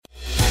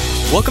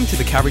Welcome to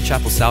the Calvary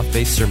Chapel South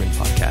Bay Sermon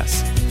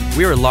Podcast.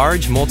 We are a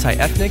large,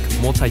 multi-ethnic,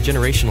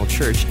 multi-generational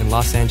church in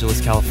Los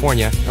Angeles,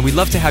 California, and we'd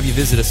love to have you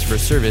visit us for a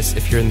service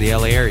if you're in the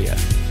LA area.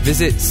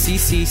 Visit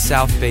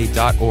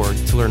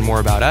ccsouthbay.org to learn more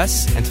about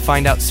us and to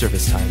find out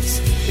service times.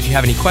 If you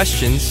have any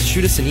questions,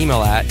 shoot us an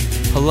email at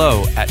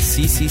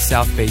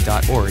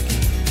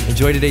hello@ccsouthbay.org.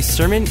 Enjoy today's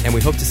sermon, and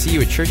we hope to see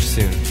you at church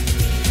soon.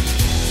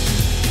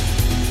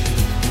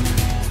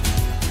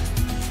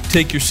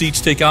 Take your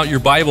seats, take out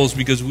your Bibles,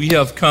 because we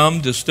have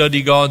come to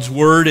study God's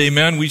Word.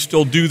 Amen. We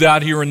still do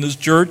that here in this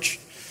church.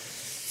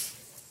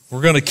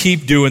 We're going to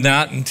keep doing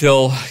that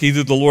until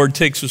either the Lord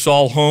takes us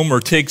all home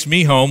or takes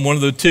me home, one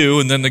of the two,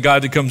 and then the guy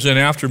that comes in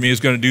after me is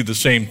going to do the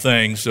same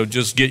thing. So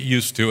just get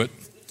used to it.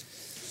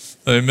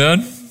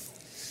 Amen.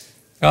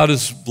 God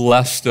has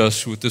blessed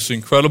us with this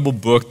incredible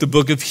book, the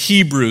book of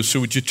Hebrews.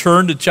 So would you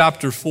turn to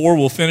chapter 4?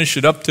 We'll finish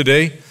it up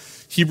today.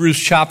 Hebrews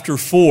chapter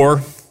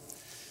 4.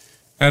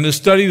 And a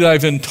study that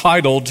I've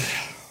entitled,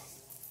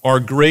 Our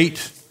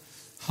Great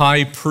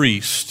High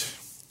Priest.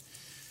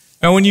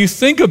 Now, when you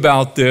think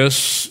about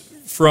this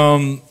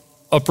from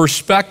a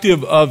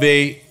perspective of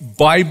a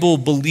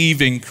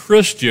Bible-believing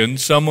Christian,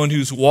 someone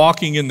who's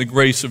walking in the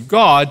grace of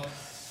God,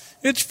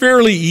 it's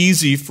fairly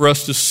easy for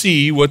us to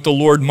see what the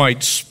Lord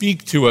might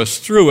speak to us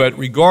through it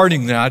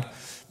regarding that.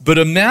 But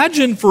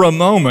imagine for a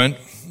moment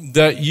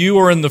that you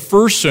are in the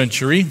first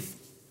century,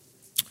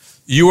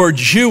 you are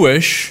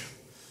Jewish.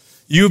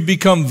 You've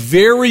become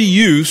very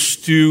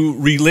used to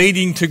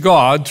relating to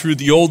God through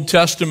the Old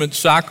Testament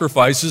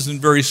sacrifices,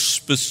 and very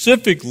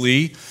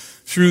specifically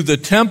through the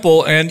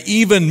temple, and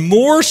even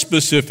more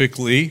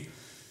specifically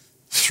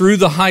through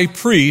the high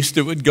priest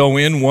that would go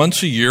in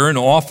once a year and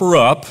offer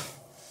up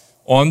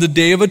on the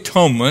Day of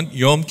Atonement,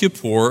 Yom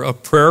Kippur, a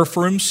prayer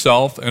for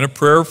himself and a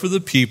prayer for the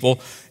people,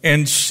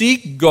 and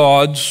seek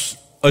God's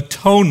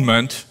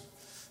atonement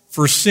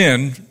for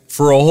sin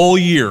for a whole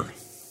year.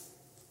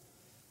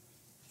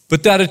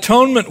 But that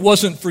atonement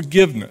wasn't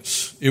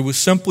forgiveness. It was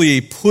simply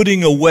a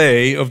putting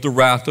away of the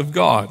wrath of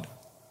God.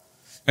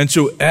 And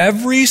so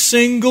every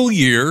single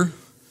year,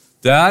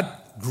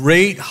 that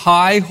great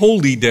high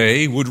holy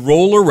day would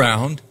roll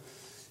around,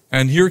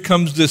 and here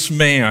comes this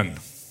man.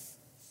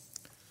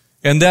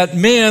 And that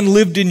man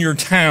lived in your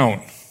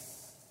town.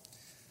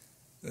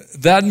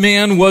 That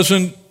man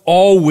wasn't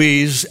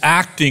always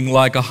acting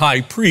like a high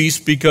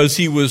priest because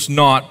he was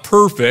not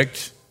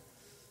perfect.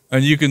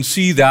 And you can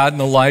see that in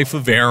the life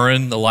of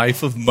Aaron, the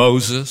life of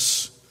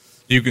Moses.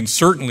 You can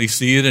certainly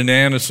see it in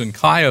Annas and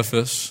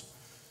Caiaphas.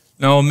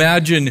 Now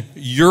imagine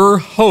your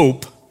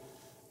hope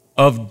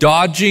of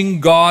dodging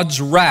God's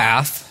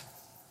wrath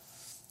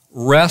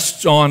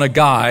rests on a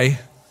guy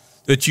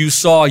that you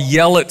saw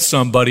yell at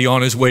somebody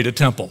on his way to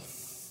temple.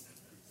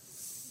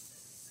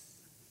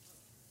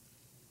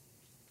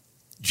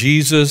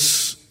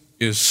 Jesus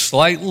is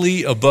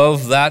slightly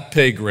above that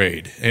pay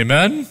grade.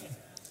 Amen?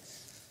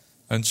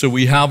 And so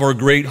we have our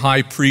great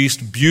high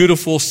priest,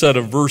 beautiful set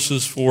of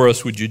verses for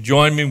us. Would you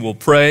join me? We'll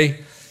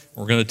pray.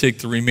 We're going to take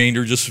the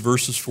remainder, just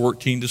verses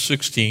 14 to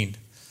 16.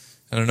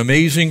 And an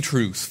amazing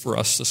truth for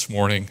us this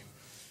morning,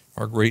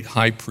 our great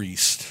high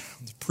priest,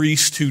 the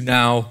priest who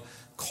now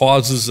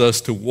causes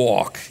us to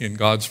walk in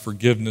God's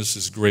forgiveness,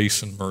 His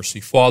grace and mercy.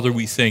 Father,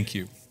 we thank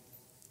you,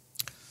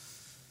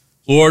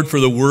 Lord, for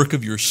the work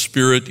of your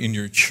Spirit in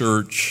your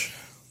church.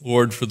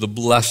 Lord, for the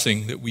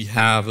blessing that we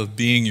have of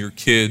being your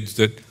kids,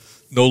 that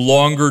no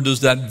longer does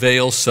that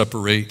veil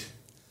separate.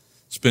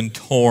 It's been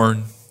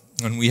torn,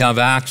 and we have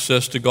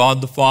access to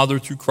God the Father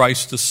through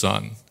Christ the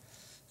Son.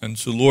 And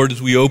so, Lord,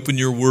 as we open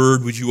your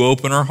word, would you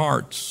open our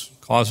hearts,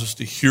 cause us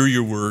to hear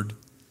your word,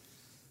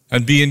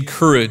 and be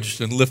encouraged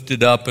and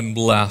lifted up and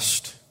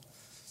blessed.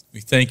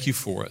 We thank you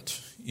for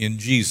it. In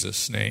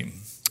Jesus'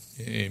 name,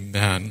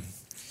 amen.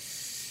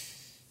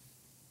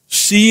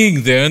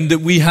 Seeing then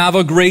that we have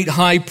a great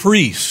high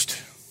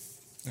priest.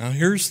 Now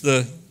here's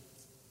the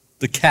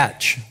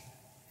catch.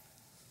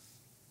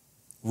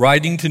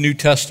 Writing to New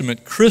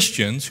Testament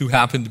Christians who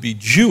happen to be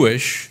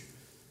Jewish,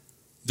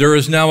 there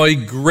is now a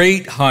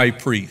great high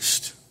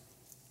priest.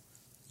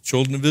 The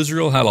children of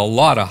Israel had a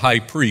lot of high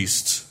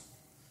priests,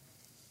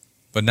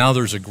 but now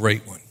there's a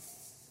great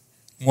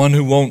one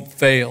who won't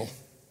fail,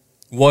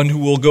 one who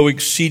will go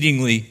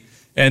exceedingly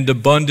and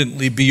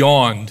abundantly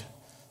beyond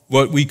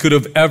what we could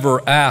have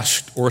ever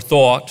asked or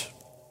thought,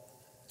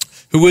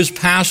 who has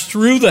passed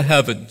through the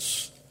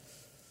heavens,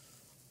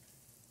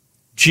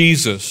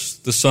 Jesus,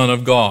 the Son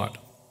of God.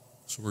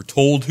 So we're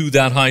told who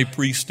that high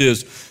priest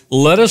is.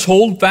 Let us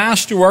hold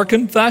fast to our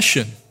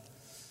confession.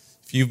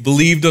 If you've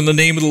believed on the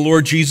name of the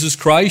Lord Jesus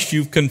Christ,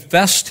 you've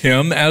confessed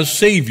him as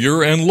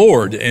Savior and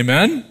Lord.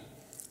 Amen?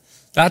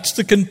 That's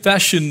the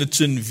confession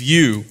that's in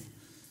view.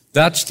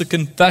 That's the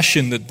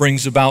confession that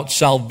brings about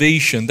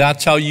salvation.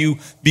 That's how you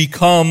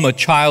become a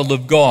child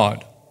of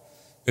God.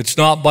 It's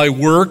not by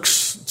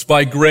works, it's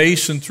by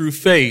grace and through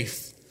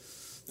faith.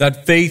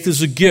 That faith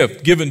is a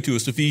gift given to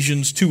us.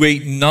 Ephesians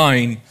 2:8 and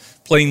 9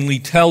 plainly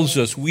tells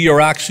us we are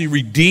actually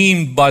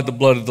redeemed by the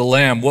blood of the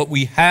Lamb. What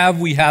we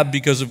have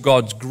because of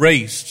God's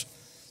grace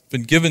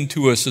been given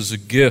to us as a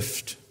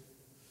gift.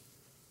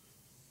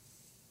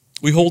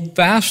 We hold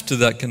fast to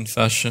that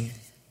confession.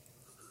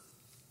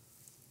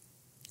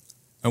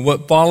 And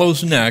what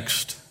follows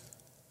next,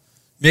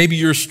 maybe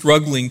you're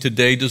struggling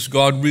today. Does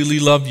God really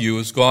love you?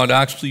 Has God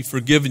actually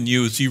forgiven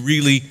you? Is He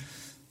really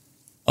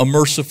a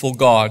merciful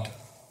God?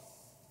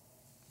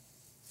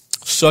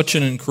 Such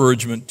an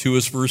encouragement to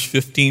us. Verse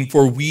 15,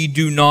 for we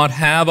do not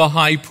have a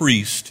high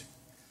priest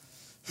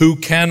who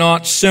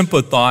cannot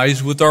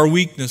sympathize with our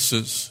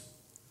weaknesses.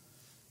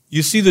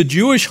 You see, the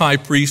Jewish high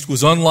priest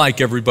was unlike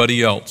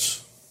everybody else.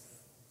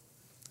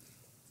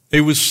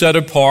 He was set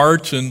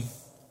apart and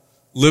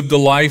lived a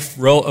life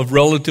of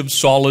relative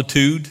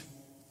solitude,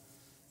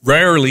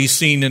 rarely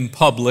seen in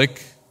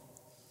public,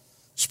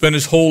 spent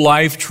his whole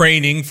life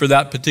training for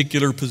that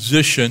particular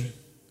position.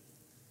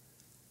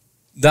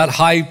 That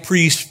high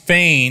priest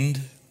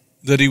feigned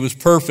that he was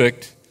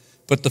perfect,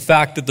 but the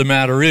fact of the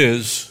matter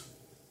is,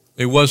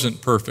 he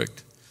wasn't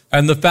perfect.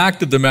 And the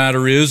fact of the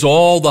matter is,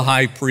 all the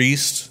high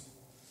priests,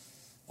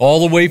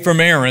 all the way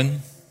from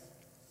Aaron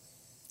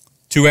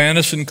to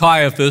Annas and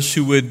Caiaphas,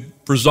 who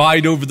would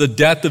preside over the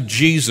death of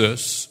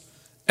Jesus,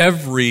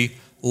 every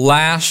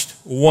last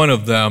one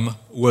of them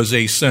was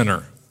a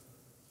sinner.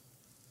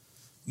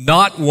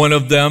 Not one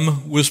of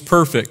them was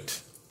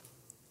perfect.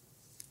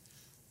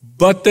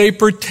 But they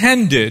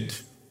pretended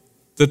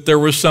that there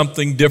was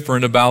something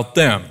different about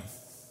them.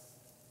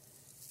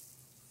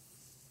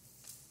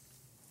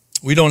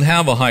 We don't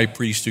have a high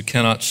priest who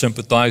cannot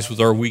sympathize with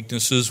our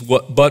weaknesses,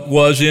 but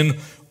was in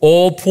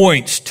all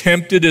points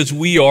tempted as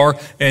we are,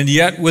 and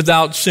yet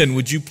without sin.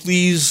 Would you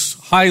please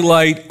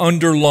highlight,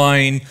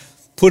 underline,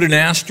 put an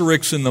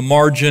asterisk in the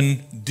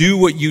margin, do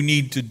what you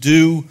need to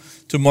do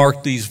to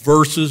mark these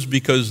verses,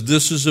 because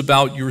this is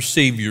about your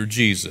Savior,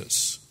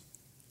 Jesus.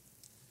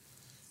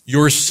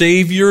 Your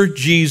Savior,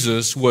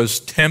 Jesus,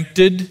 was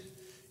tempted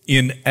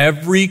in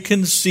every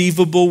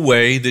conceivable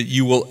way that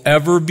you will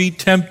ever be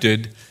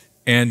tempted,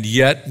 and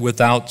yet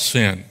without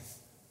sin.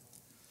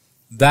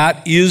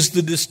 That is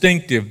the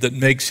distinctive that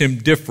makes him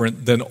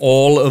different than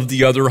all of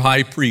the other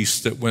high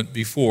priests that went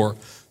before.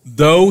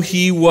 Though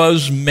he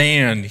was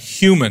man,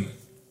 human,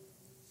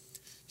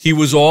 he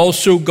was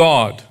also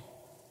God.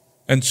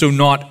 And so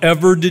not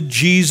ever did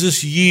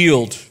Jesus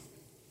yield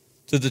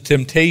to the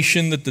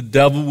temptation that the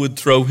devil would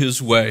throw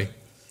his way.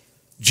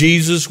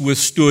 Jesus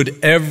withstood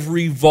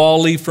every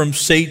volley from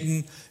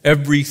Satan,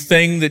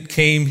 everything that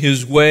came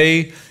his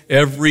way,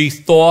 every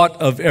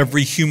thought of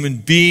every human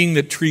being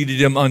that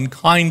treated him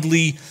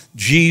unkindly.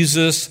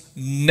 Jesus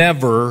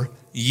never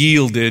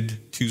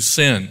yielded to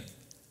sin.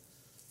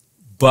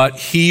 But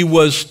he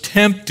was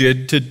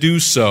tempted to do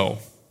so.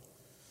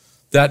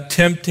 That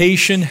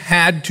temptation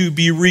had to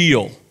be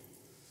real.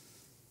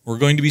 We're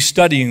going to be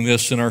studying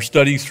this in our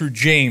study through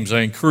James.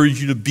 I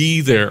encourage you to be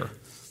there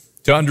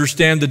to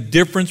understand the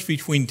difference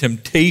between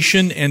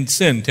temptation and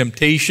sin.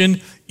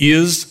 Temptation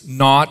is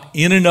not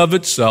in and of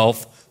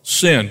itself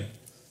sin.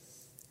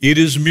 It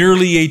is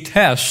merely a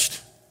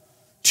test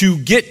to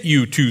get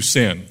you to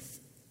sin.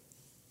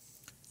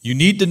 You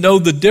need to know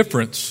the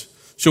difference.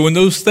 So when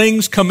those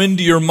things come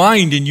into your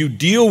mind and you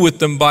deal with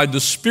them by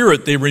the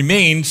Spirit, they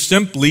remain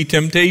simply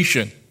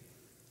temptation.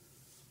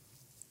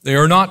 They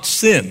are not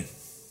sin.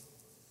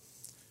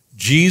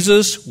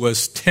 Jesus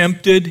was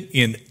tempted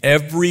in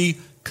every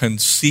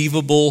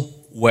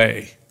conceivable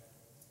way,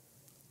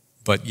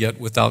 but yet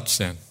without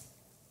sin.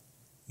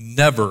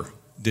 Never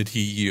did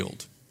he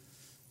yield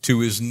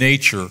to his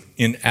nature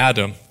in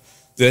Adam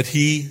that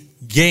he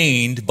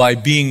gained by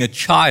being a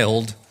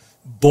child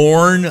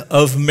born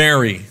of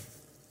Mary.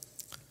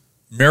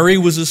 Mary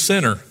was a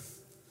sinner.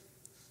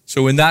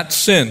 So in that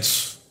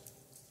sense,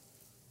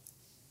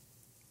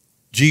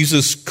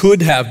 Jesus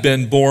could have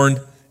been born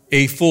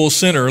a full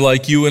sinner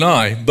like you and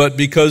I, but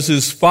because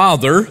his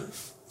Father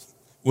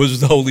was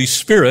the Holy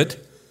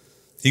Spirit,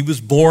 he was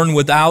born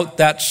without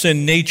that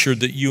sin nature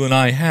that you and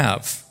I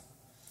have.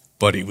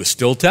 But he was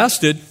still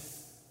tested,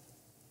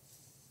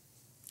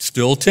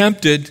 still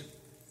tempted.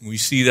 We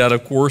see that,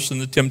 of course, in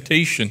the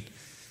temptation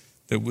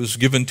that was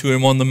given to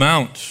him on the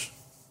mount.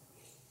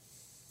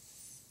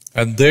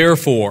 And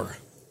therefore,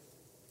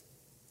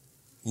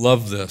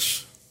 love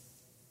this,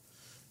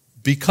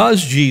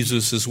 because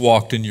Jesus has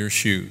walked in your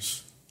shoes,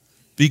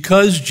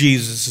 because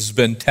Jesus has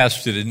been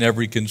tested in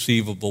every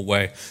conceivable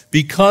way,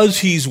 because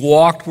he's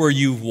walked where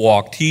you've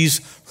walked,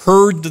 he's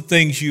heard the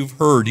things you've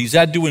heard, he's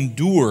had to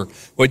endure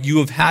what you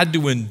have had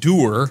to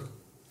endure,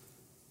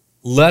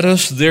 let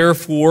us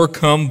therefore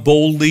come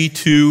boldly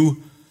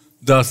to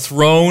the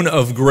throne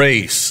of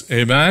grace.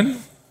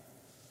 Amen?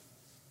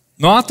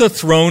 Not the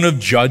throne of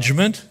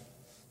judgment,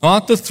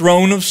 not the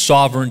throne of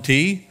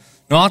sovereignty,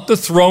 not the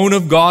throne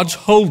of God's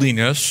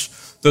holiness.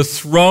 The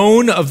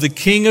throne of the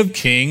King of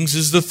Kings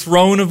is the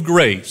throne of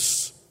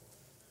grace.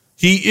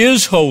 He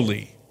is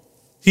holy.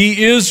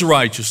 He is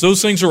righteous.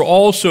 Those things are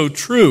also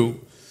true.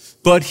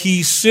 But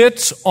he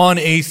sits on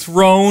a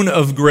throne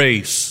of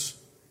grace.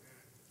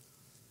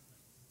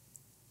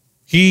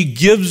 He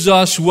gives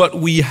us what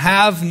we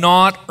have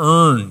not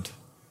earned.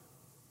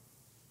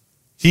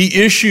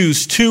 He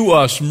issues to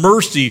us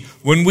mercy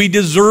when we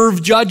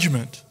deserve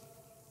judgment.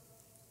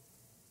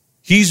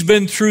 He's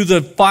been through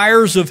the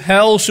fires of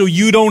hell so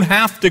you don't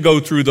have to go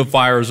through the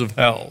fires of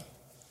hell.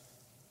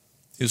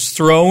 His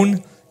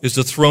throne is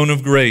the throne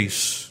of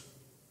grace,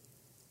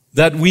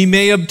 that we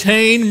may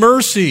obtain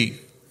mercy.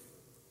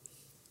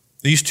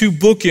 These two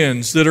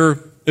bookends that are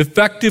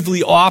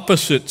effectively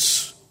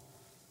opposites,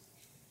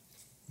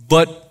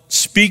 but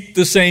speak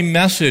the same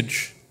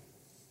message.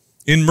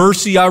 In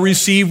mercy I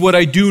receive what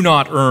I do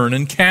not earn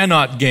and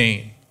cannot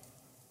gain.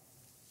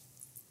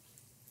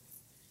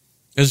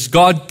 As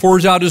God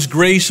pours out His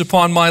grace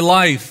upon my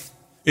life,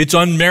 it's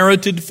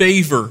unmerited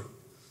favor.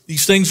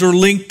 These things are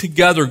linked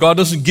together. God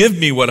doesn't give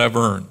me what I've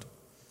earned.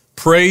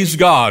 Praise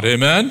God,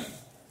 amen?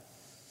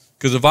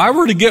 Because if I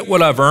were to get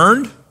what I've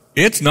earned,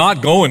 it's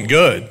not going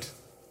good.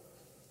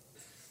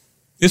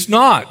 It's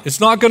not. It's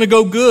not going to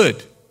go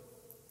good.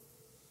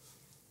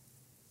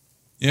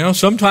 You know,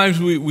 sometimes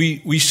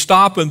we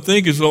stop and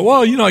think as though,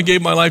 well, I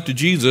gave my life to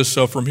Jesus,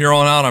 so from here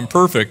on out I'm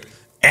perfect.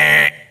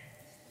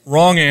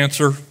 Wrong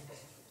answer.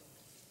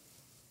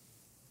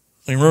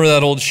 You remember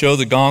that old show,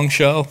 The Gong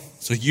Show?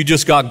 So you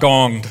just got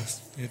gonged.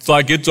 It's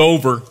like it's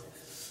over.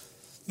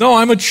 No,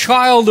 I'm a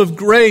child of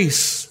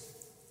grace.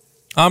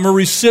 I'm a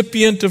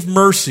recipient of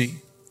mercy.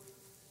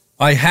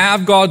 I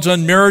have God's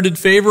unmerited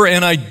favor,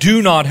 and I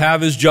do not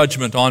have His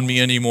judgment on me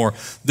anymore.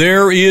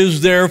 There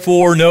is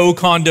therefore no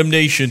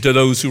condemnation to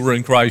those who are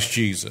in Christ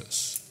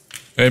Jesus.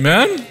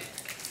 Amen?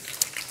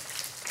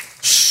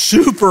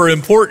 Super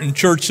important,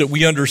 church, that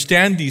we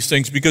understand these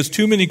things, because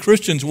too many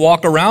Christians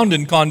walk around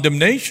in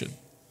condemnation.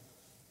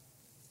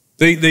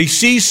 They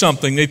see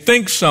something, they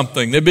think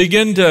something, they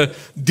begin to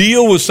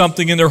deal with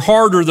something in their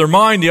heart or their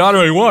mind. They ought to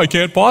say, well, I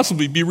can't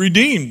possibly be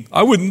redeemed.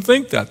 I wouldn't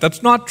think that.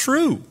 That's not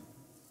true.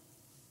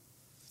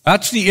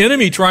 That's the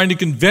enemy trying to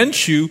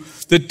convince you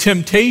that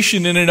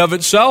temptation in and of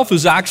itself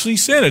is actually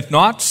sin. It's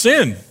not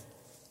sin.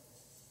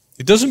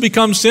 It doesn't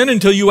become sin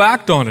until you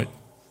act on it.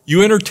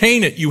 You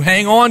entertain it. You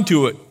hang on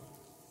to it.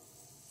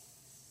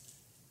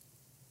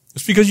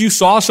 Just because you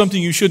saw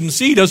something you shouldn't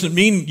see doesn't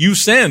mean you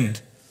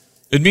sinned.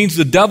 It means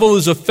the devil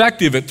is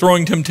effective at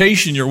throwing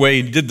temptation your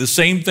way. He did the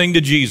same thing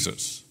to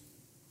Jesus.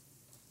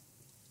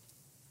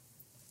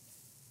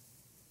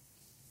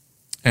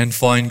 And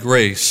find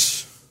grace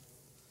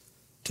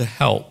to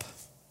help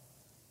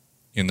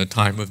in the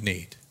time of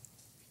need.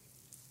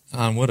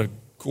 And what a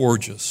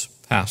gorgeous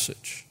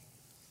passage.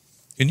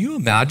 Can you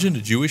imagine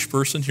a Jewish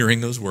person hearing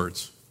those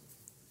words?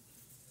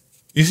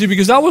 You see,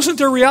 because that wasn't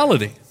their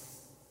reality.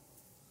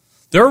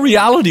 Their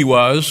reality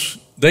was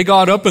they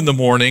got up in the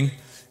morning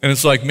and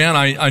it's like, man,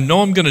 I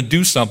know I'm going to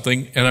do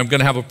something and I'm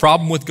going to have a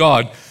problem with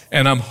God,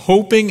 and I'm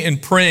hoping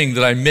and praying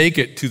that I make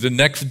it to the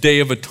next day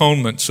of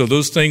atonement so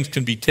those things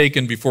can be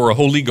taken before a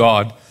holy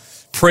God,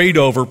 prayed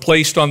over,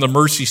 placed on the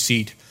mercy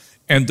seat,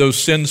 and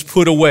those sins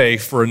put away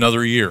for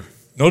another year.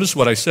 Notice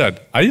what I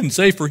said. I didn't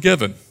say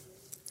forgiven.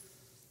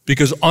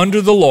 Because under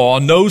the law,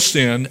 no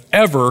sin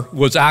ever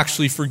was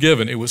actually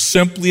forgiven. It was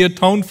simply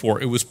atoned for.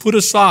 It was put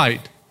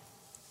aside.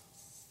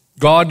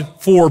 God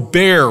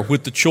forbore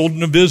with the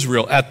children of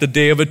Israel at the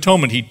Day of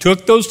Atonement. He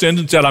took those sins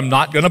and said, I'm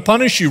not going to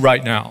punish you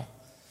right now.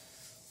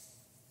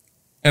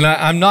 And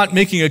I'm not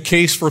making a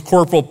case for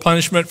corporal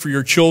punishment for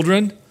your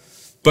children,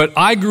 but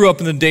I grew up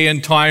in the day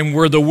and time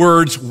where the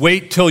words,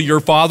 wait till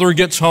your father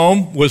gets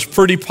home, was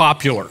pretty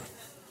popular.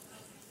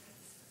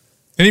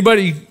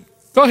 Anybody,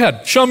 go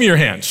ahead, show me your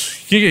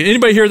hands.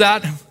 Anybody hear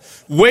that?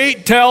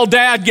 Wait till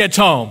dad gets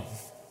home.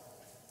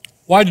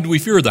 Why did we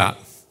fear that?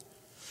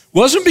 It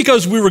wasn't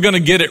because we were going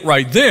to get it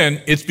right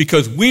then. It's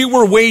because we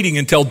were waiting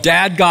until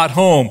dad got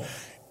home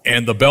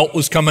and the belt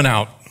was coming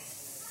out.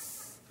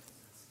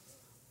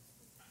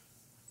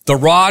 The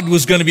rod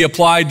was going to be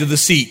applied to the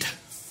seat.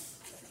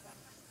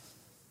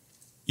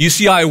 You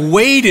see, I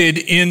waited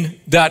in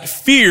that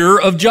fear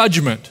of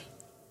judgment.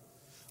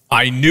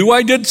 I knew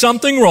I did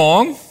something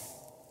wrong.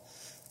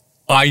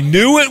 I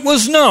knew it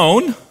was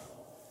known.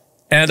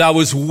 And I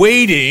was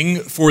waiting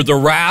for the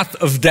wrath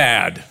of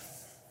dad.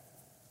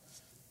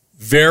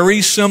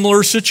 Very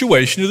similar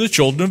situation to the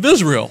children of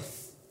Israel.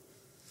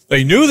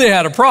 They knew they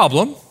had a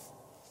problem.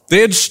 They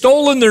had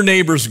stolen their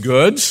neighbor's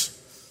goods.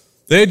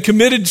 They had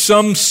committed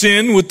some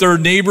sin with their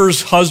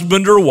neighbor's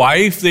husband or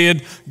wife. They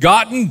had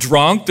gotten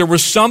drunk. There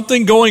was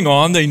something going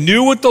on. They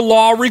knew what the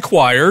law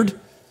required.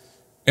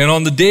 And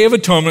on the Day of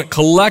Atonement,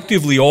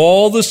 collectively,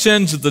 all the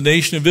sins of the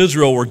nation of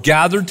Israel were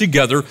gathered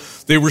together.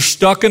 They were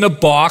stuck in a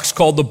box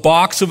called the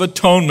Box of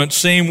Atonement.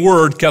 Same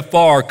word,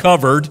 kephar,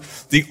 covered,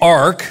 the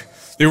ark.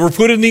 They were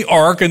put in the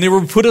ark and they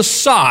were put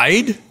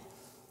aside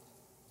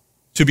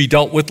to be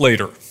dealt with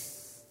later.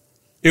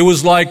 It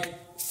was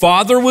like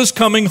Father was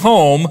coming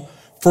home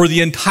for the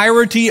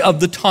entirety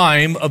of the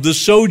time of the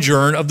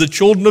sojourn of the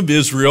children of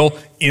Israel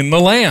in the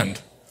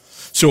land.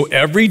 So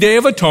every Day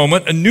of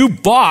Atonement, a new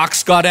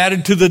box got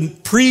added to the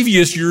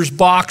previous year's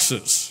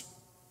boxes.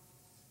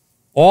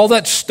 All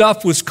that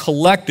stuff was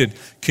collected.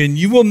 Can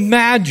you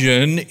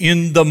imagine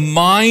in the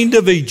mind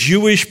of a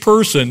Jewish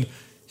person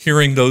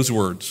hearing those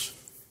words?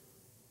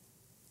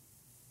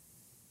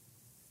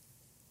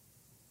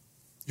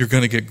 you're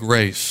going to get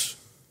grace.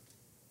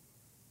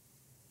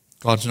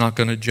 God's not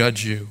going to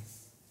judge you.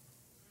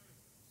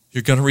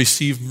 You're going to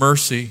receive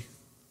mercy.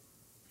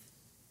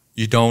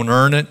 You don't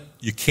earn it.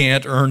 You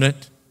can't earn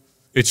it.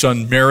 It's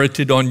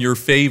unmerited on your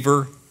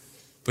favor.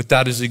 But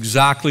that is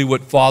exactly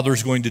what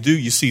Father's going to do.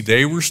 You see,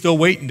 they were still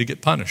waiting to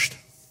get punished.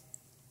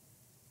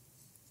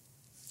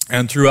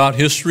 And throughout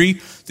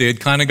history, they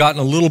had kind of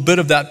gotten a little bit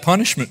of that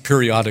punishment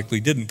periodically,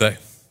 didn't they?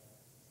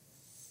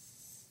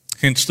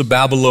 Hence the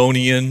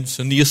Babylonians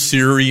and the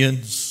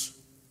Assyrians,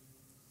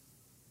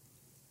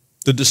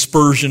 the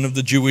dispersion of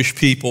the Jewish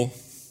people.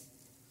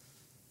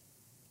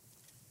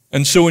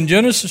 And so in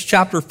Genesis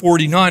chapter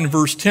 49,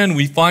 verse 10,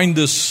 we find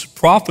this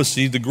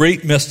prophecy, the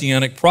great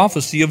messianic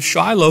prophecy of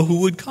Shiloh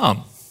who would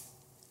come.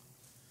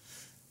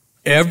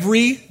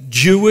 Every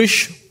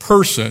Jewish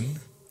person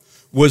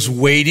was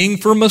waiting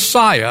for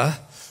Messiah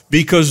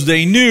because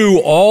they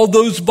knew all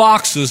those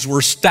boxes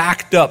were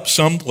stacked up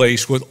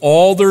someplace with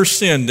all their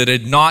sin that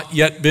had not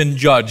yet been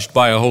judged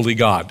by a holy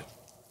God.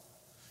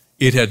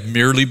 It had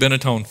merely been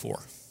atoned for.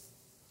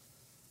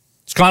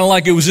 It's kind of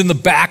like it was in the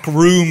back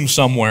room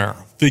somewhere,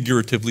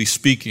 figuratively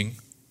speaking.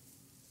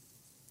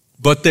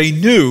 But they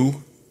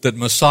knew that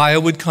Messiah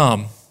would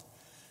come,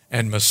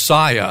 and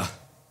Messiah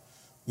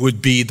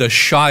would be the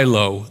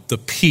Shiloh, the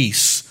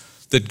peace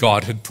that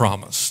God had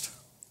promised.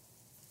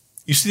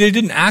 You see, they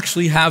didn't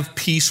actually have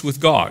peace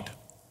with God.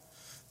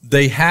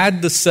 They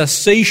had the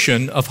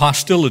cessation of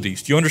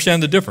hostilities. Do you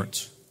understand the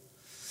difference?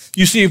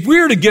 You see, if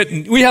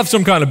we have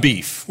some kind of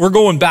beef. We're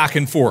going back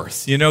and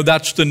forth. You know,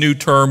 that's the new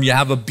term. You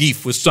have a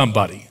beef with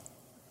somebody.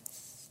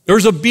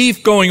 There's a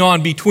beef going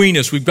on between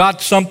us. We've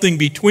got something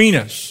between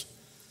us.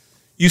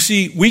 You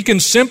see, we can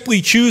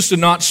simply choose to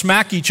not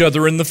smack each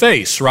other in the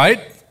face,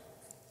 right?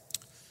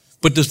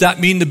 But does that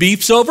mean the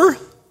beef's over?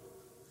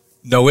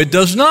 No, it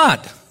does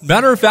not.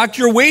 Matter of fact,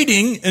 you're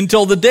waiting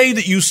until the day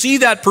that you see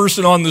that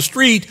person on the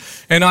street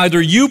and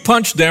either you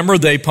punch them or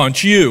they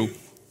punch you.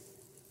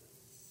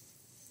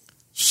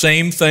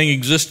 Same thing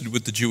existed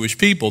with the Jewish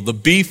people. The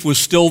beef was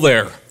still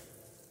there.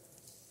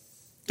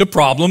 The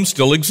problem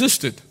still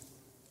existed.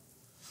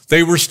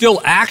 They were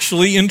still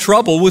actually in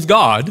trouble with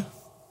God,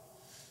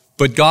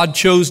 but God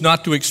chose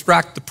not to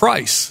extract the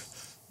price.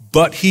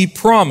 But he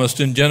promised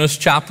in Genesis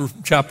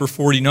chapter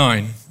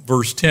 49,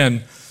 verse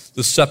 10,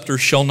 the scepter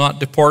shall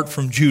not depart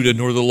from Judah,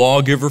 nor the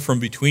lawgiver from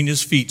between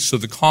his feet. So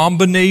the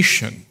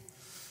combination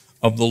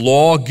of the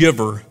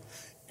lawgiver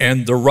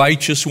and the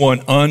righteous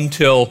one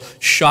until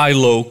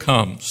Shiloh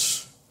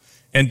comes.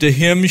 And to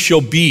him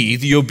shall be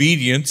the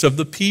obedience of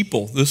the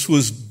people. This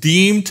was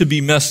deemed to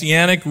be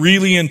messianic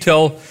really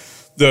until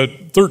the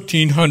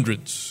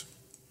 1300s.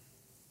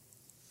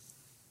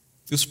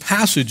 This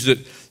passage that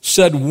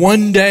said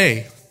one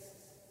day,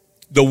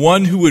 the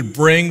one who would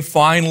bring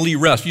finally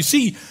rest. You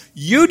see,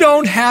 you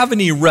don't have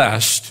any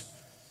rest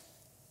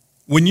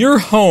when you're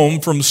home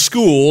from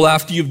school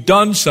after you've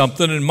done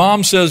something and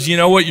mom says, you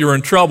know what, you're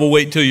in trouble,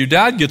 wait till your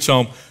dad gets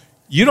home.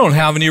 You don't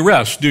have any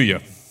rest, do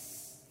you?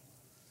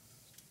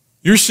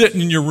 You're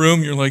sitting in your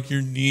room, you're like,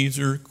 your knees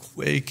are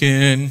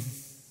quaking.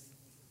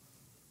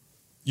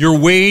 You're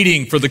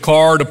waiting for the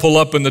car to pull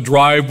up in the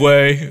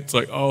driveway. It's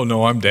like, oh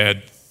no, I'm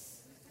dead.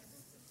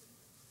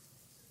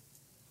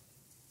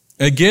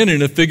 Again,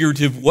 in a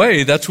figurative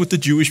way, that's what the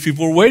Jewish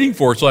people were waiting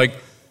for. It's like,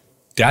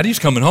 Daddy's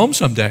coming home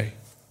someday.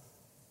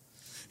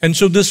 And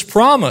so this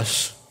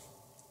promise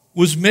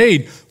was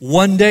made.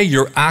 One day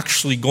you're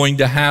actually going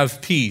to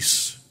have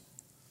peace.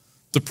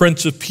 The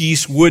Prince of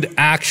Peace would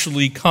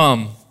actually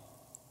come.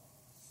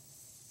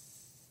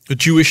 The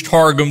Jewish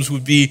Targums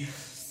would be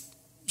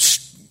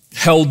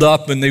held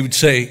up and they would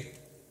say,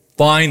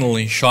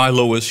 finally,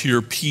 Shiloh is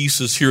here,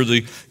 peace is here,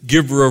 the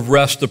giver of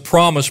rest, the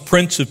promised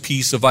Prince of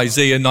Peace of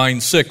Isaiah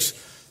 9:6.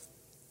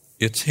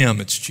 It's him,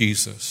 it's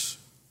Jesus.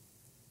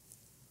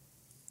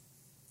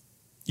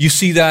 You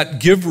see, that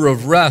giver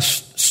of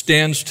rest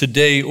stands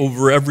today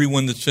over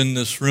everyone that's in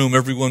this room,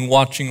 everyone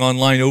watching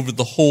online, over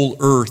the whole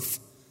earth,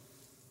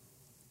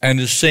 and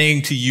is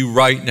saying to you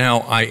right now,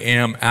 I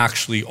am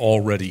actually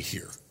already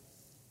here.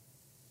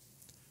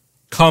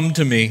 Come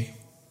to me.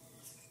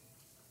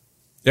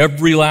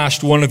 Every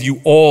last one of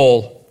you,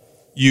 all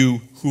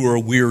you who are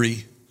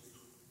weary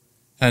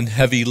and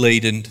heavy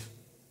laden,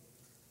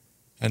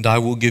 and I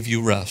will give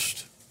you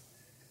rest.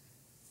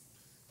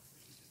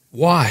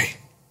 Why?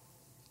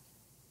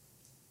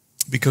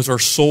 Because our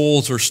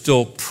souls are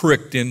still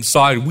pricked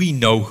inside. We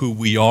know who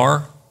we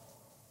are.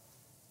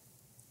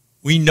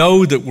 We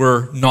know that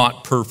we're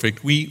not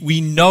perfect.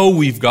 We know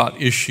we've got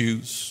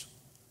issues.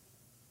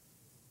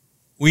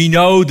 We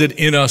know that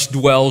in us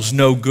dwells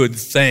no good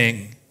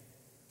thing.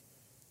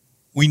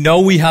 We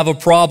know we have a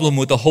problem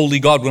with the holy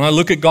God. When I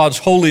look at God's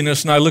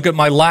holiness and I look at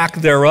my lack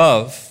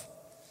thereof,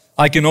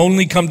 I can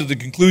only come to the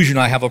conclusion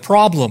I have a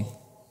problem.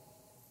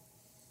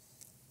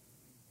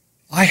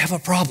 I have a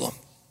problem.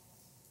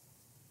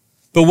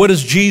 But what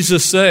does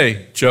Jesus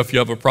say? Jeff, you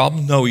have a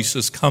problem? No, he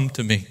says, come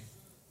to me.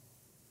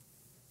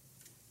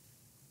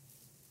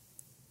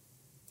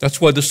 That's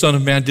why the Son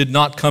of Man did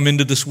not come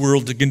into this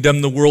world to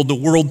condemn the world. The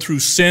world through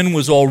sin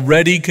was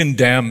already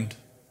condemned.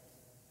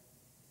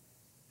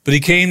 But he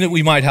came that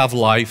we might have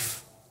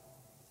life,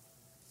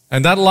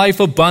 and that life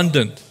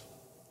abundant.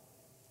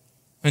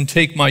 And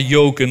take my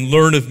yoke and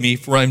learn of me,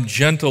 for I am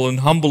gentle and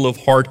humble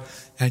of heart,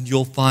 and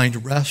you'll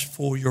find rest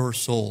for your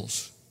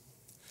souls.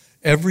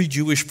 Every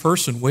Jewish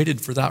person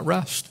waited for that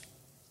rest.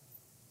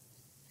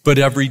 But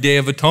every Day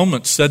of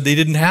Atonement said they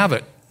didn't have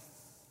it.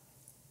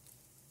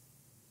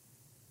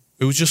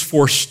 It was just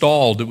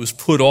forestalled. It was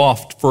put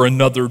off for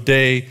another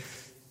day.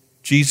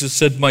 Jesus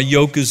said, my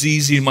yoke is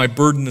easy and my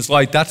burden is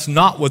light. That's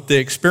not what they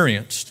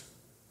experienced.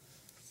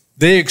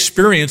 They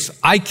experienced,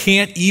 I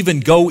can't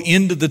even go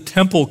into the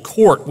temple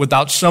court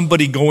without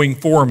somebody going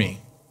for me.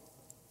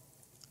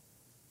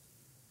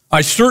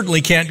 I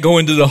certainly can't go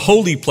into the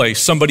holy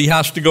place. Somebody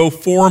has to go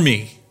for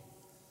me.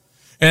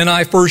 And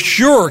I for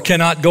sure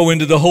cannot go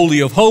into the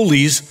Holy of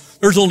Holies.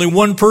 There's only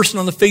one person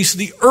on the face of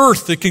the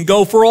earth that can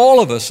go for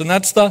all of us, and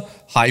that's the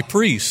high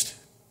priest.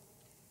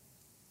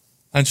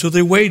 And so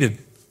they waited.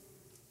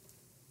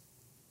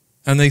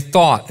 And they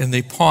thought and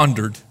they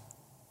pondered.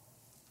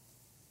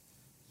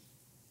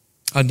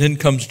 And then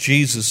comes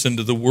Jesus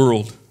into the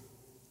world.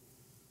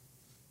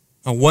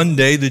 Now, one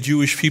day the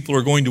Jewish people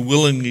are going to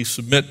willingly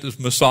submit to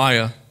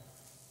Messiah.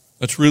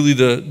 That's really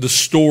the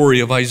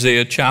story of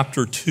Isaiah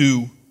chapter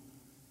 2.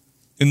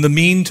 In the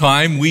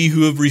meantime, we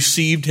who have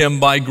received him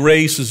by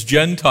grace as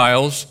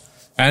Gentiles,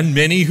 and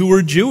many who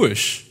are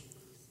Jewish,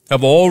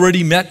 have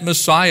already met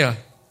Messiah.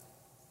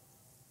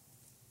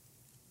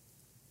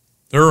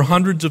 There are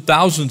hundreds of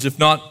thousands, if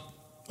not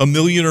a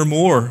million or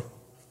more,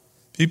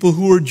 people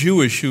who are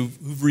Jewish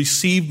who've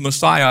received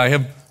Messiah. I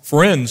have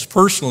friends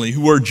personally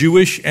who are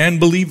Jewish and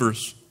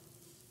believers.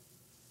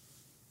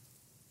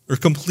 They're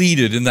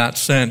completed in that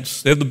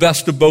sense. They have the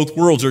best of both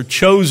worlds. They're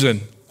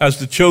chosen as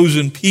the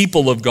chosen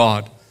people of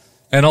God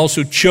and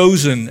also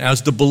chosen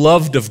as the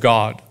beloved of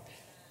God.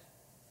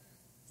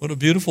 What a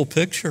beautiful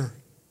picture.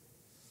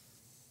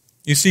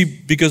 You see,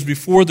 because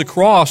before the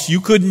cross, you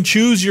couldn't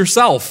choose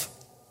yourself.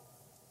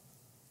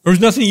 There was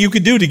nothing you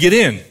could do to get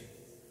in.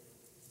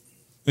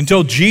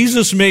 Until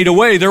Jesus made a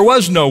way, there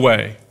was no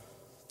way.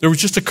 There was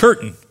just a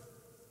curtain.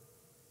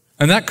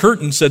 And that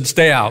curtain said,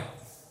 stay out.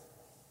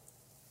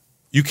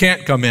 You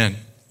can't come in.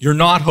 You're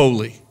not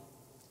holy.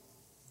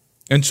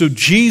 And so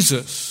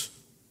Jesus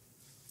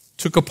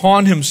took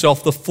upon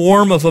himself the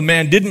form of a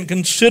man, didn't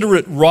consider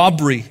it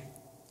robbery.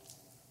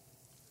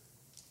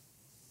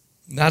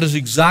 And that is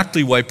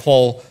exactly why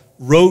Paul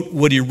wrote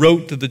what he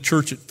wrote to the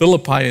church at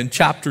Philippi in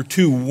chapter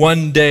 2.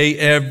 One day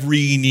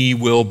every knee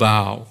will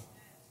bow.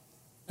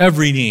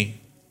 Every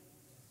knee.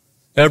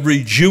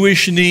 Every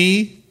Jewish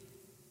knee.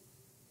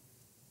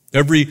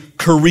 Every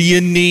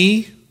Korean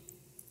knee.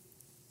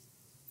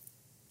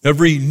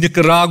 Every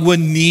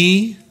Nicaraguan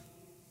knee.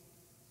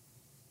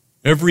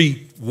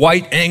 Every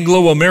white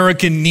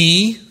Anglo-American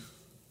knee.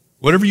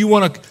 Whatever you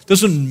want to,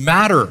 doesn't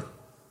matter.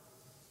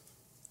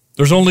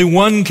 There's only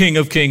one King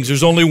of Kings.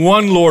 There's only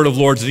one Lord of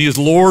Lords, and he is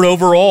Lord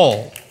over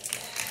all.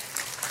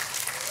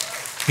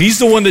 He's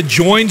the one that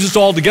joins us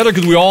all together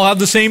because we all have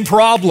the same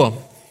problem.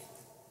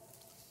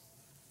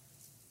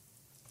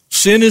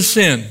 Sin is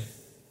sin,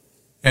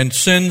 and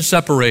sin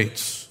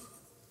separates.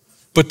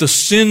 But the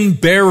sin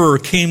bearer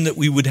came that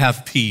we would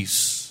have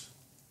peace.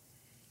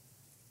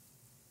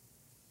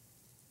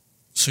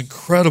 This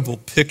incredible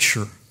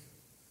picture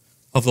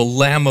of the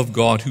Lamb of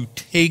God who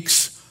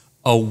takes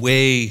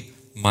away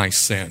my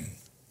sin.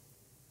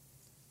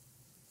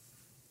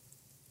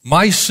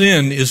 My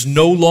sin is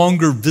no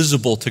longer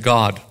visible to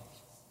God.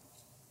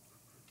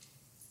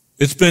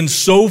 It's been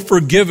so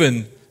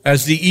forgiven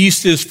as the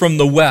east is from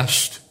the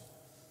west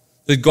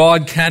that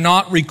God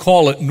cannot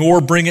recall it nor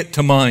bring it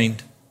to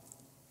mind.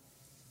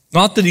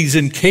 Not that he's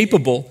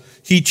incapable,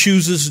 he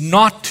chooses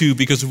not to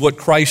because of what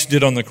Christ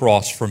did on the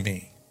cross for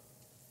me.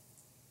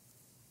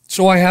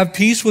 So I have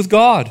peace with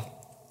God.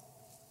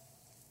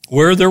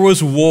 Where there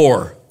was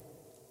war.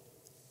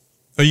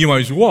 Now you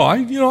might say, well,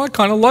 I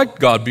kind of liked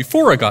God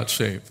before I got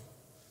saved.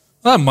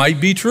 That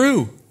might be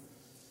true.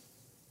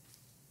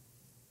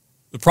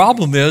 The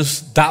problem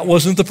is, that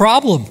wasn't the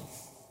problem.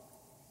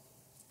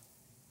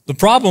 The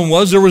problem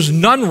was there was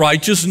none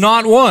righteous,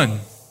 not one.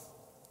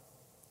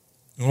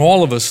 And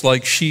all of us,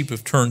 like sheep,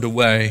 have turned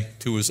away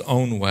to his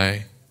own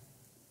way.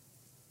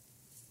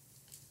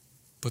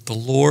 But the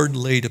Lord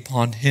laid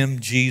upon him,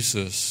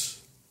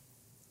 Jesus,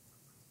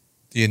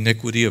 the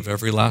iniquity of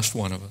every last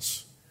one of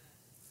us.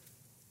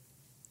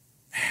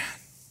 Man.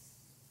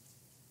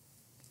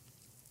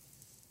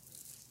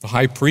 The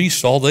high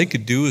priests, all they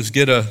could do is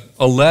get a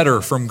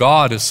letter from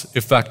God as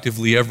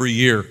effectively every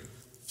year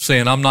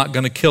saying, I'm not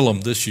going to kill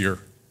him this year.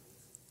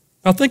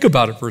 Now think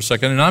about it for a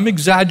second, and I'm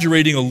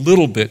exaggerating a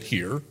little bit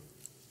here,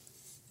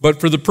 but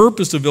for the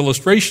purpose of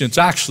illustration, it's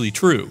actually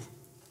true.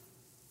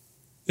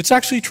 It's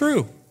actually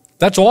true.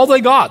 That's all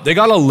they got. They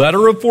got a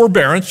letter of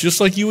forbearance, just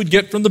like you would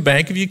get from the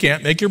bank if you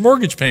can't make your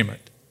mortgage payment.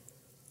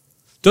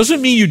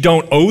 Doesn't mean you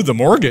don't owe the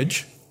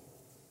mortgage.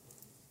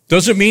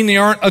 Doesn't mean they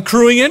aren't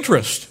accruing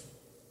interest.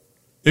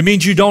 It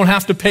means you don't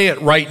have to pay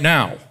it right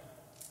now.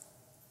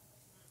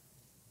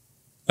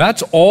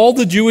 That's all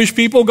the Jewish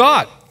people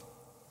got.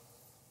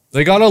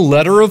 They got a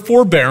letter of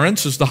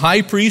forbearance as the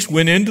high priest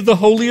went into the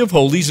Holy of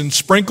Holies and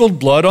sprinkled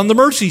blood on the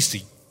mercy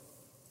seat.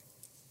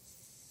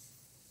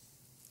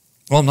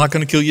 Well, I'm not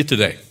going to kill you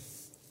today.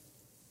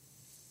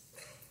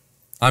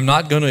 I'm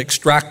not going to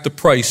extract the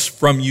price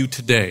from you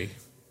today.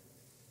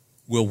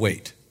 We'll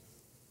wait.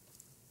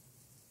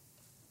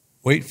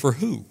 Wait for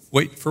who?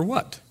 Wait for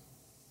what?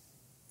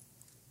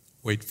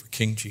 Wait for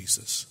King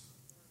Jesus.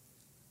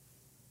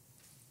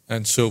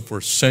 And so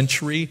for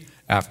century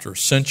after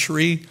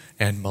century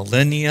and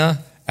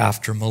millennia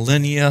after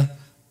millennia,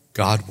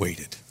 God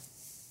waited.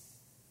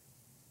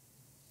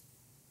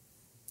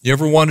 You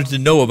ever wanted to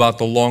know about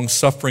the long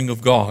suffering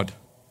of God?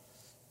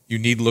 You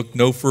need look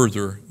no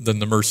further than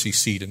the mercy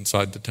seat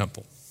inside the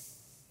temple.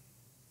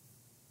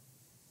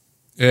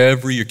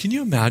 Every year. Can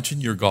you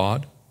imagine your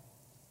God?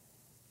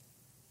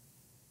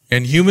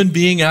 And human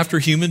being after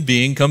human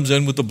being comes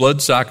in with the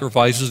blood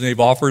sacrifices, and they've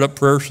offered up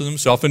prayers for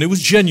themselves. And it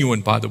was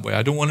genuine, by the way.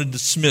 I don't want to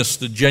dismiss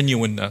the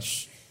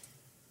genuineness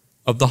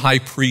of the high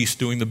priest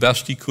doing the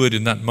best he could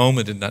in that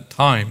moment, in that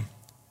time.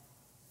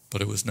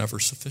 But it was never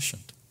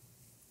sufficient.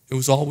 It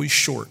was always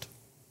short.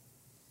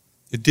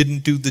 It didn't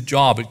do the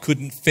job. It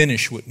couldn't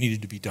finish what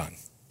needed to be done.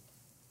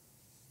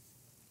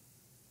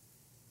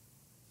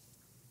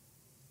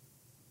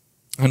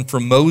 And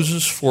from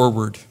Moses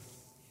forward,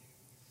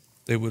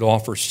 they would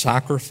offer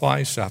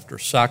sacrifice after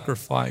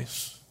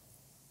sacrifice.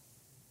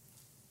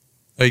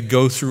 They'd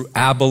go through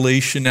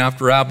ablation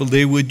after ablation.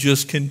 They would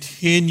just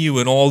continue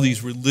in all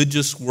these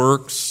religious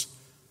works,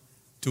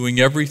 doing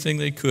everything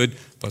they could,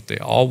 but they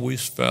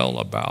always fell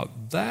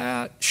about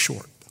that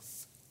short.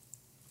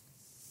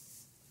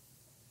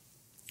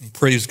 And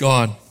praise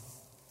God,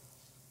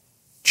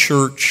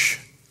 church,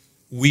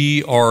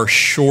 we are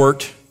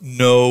short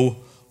no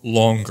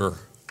longer.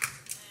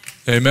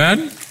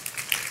 Amen?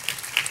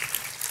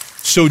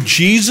 So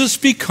Jesus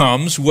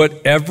becomes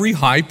what every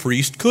high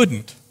priest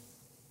couldn't.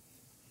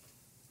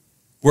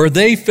 Where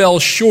they fell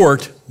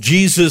short,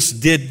 Jesus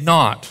did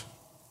not.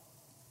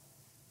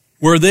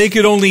 Where they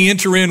could only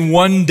enter in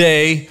one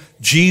day,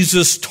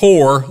 Jesus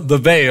tore the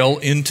veil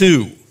in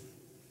two.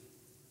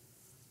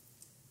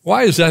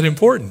 Why is that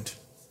important?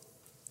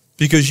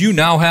 Because you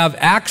now have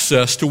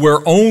access to where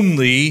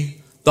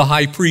only the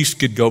high priest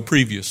could go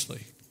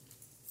previously.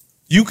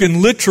 You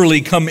can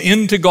literally come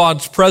into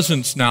God's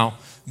presence now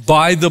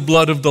by the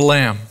blood of the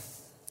Lamb.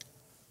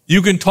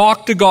 You can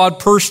talk to God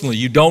personally.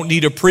 You don't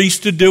need a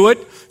priest to do it.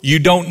 You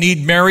don't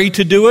need Mary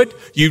to do it.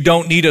 You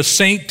don't need a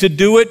saint to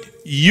do it.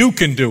 You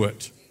can do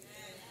it.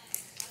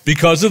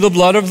 Because of the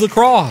blood of the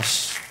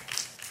cross.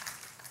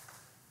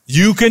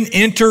 You can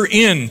enter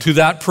into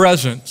that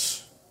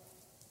presence.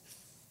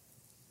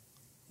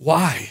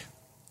 Why?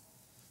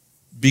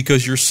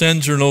 Because your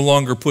sins are no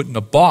longer put in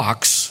a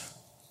box.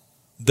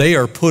 They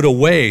are put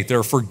away.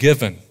 They're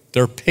forgiven.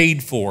 They're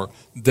paid for.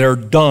 They're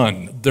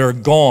done. They're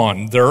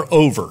gone. They're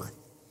over.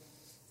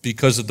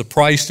 Because of the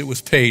price that was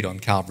paid on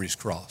Calvary's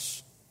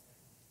cross.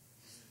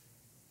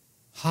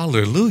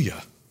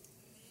 Hallelujah.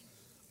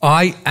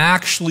 I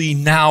actually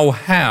now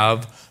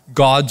have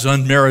God's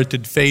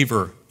unmerited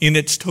favor in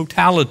its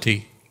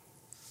totality.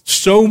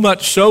 So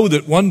much so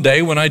that one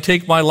day when I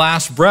take my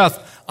last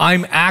breath,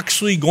 I'm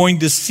actually going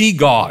to see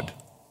God.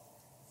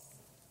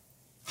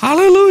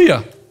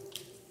 Hallelujah.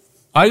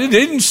 I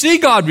didn't see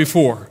God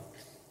before.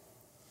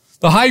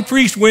 The high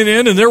priest went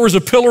in and there was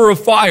a pillar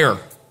of fire.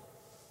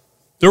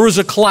 There was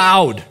a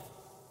cloud.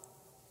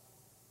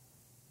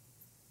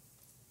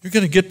 You're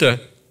going to get to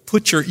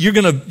you're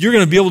going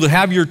to be able to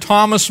have your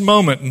Thomas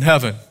moment in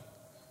heaven.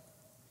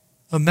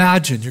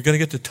 Imagine you're going to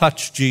get to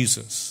touch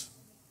Jesus.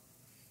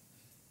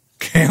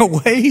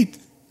 Can't wait.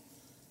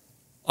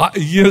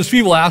 As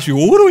people ask you,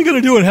 well, what are we going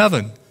to do in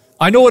heaven?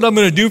 I know what I'm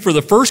going to do for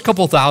the first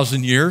couple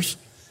thousand years.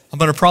 I'm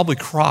going to probably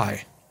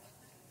cry.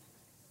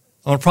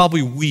 I'm going to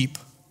probably weep.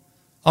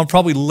 I'll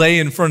probably lay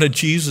in front of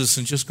Jesus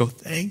and just go,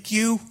 thank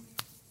you.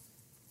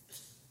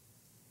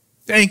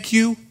 Thank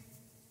you.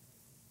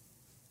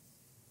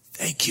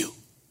 Thank you.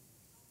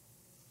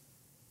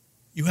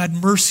 You had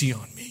mercy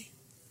on me.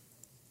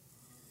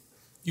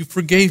 You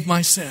forgave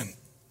my sin.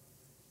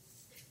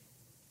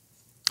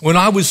 When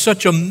I was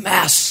such a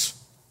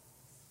mess,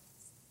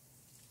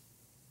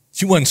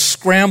 you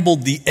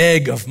unscrambled the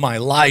egg of my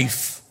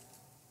life.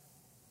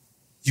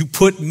 You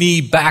put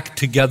me back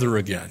together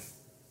again.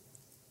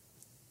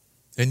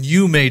 And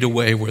you made a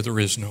way where there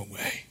is no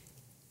way.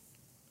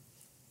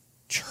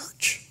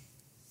 Church.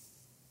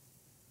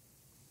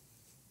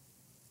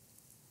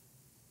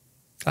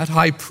 That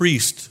high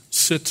priest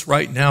sits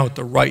right now at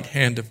the right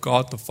hand of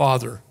God the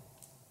Father,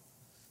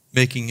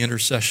 making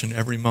intercession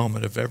every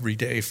moment of every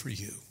day for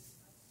you.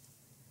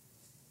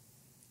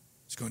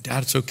 He's going,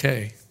 Dad, it's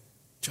okay.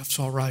 Jeff's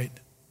all right.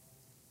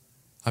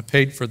 I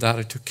paid for that.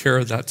 I took care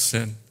of that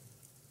sin.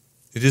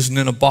 It isn't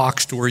in a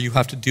box to where you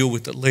have to deal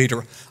with it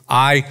later.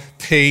 I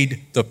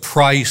paid the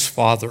price,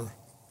 Father.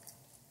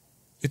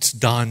 It's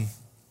done.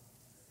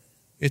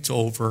 It's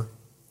over.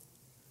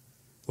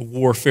 The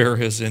warfare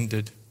has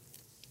ended.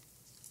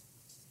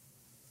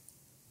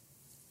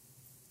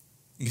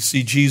 You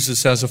see,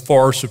 Jesus has a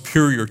far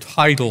superior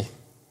title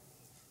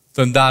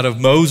than that of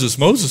Moses.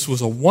 Moses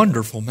was a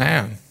wonderful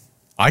man.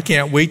 I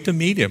can't wait to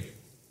meet him.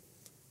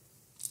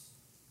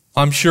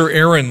 I'm sure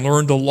Aaron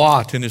learned a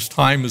lot in his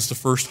time as the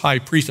first high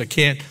priest. I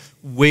can't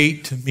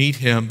wait to meet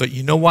him. But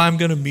you know why I'm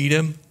going to meet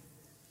him?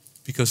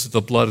 Because of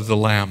the blood of the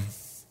Lamb.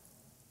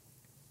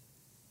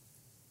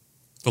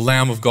 The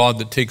Lamb of God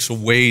that takes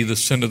away the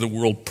sin of the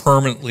world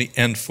permanently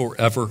and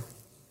forever.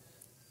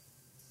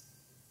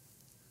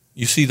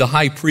 You see, the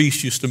high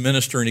priest used to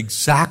minister in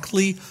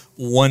exactly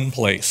one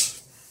place.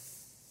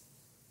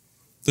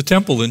 The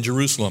temple in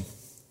Jerusalem.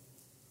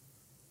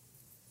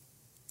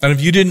 And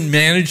if you didn't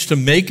manage to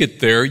make it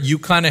there, you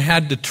kind of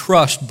had to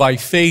trust by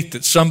faith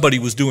that somebody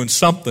was doing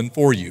something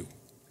for you.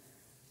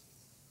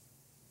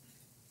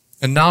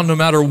 And now, no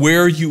matter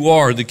where you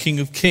are, the King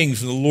of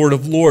Kings and the Lord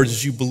of Lords,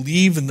 as you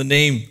believe in the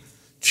name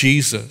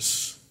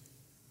Jesus,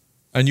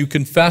 and you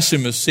confess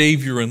Him as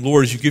Savior and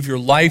Lord, as you give your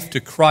life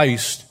to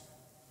Christ,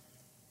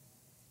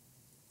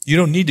 you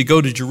don't need to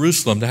go to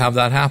Jerusalem to have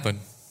that happen.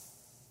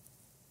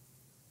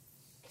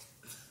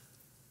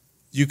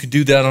 You can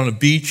do that on a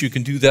beach. You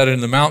can do that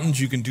in the mountains.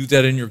 You can do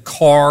that in your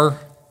car.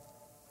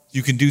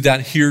 You can do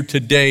that here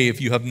today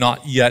if you have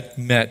not yet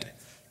met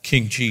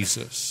King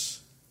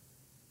Jesus.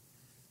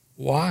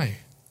 Why?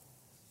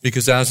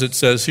 Because as it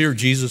says here,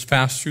 Jesus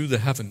passed through the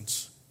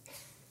heavens.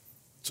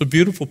 It's a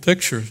beautiful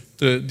picture.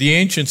 The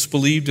ancients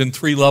believed in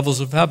 3 levels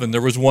of heaven.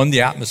 There was one,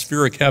 the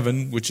atmospheric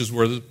heaven, which is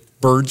where the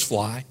birds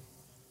fly.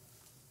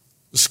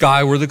 The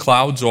sky where the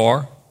clouds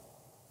are.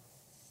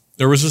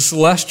 There was a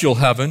celestial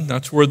heaven.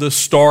 That's where the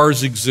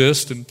stars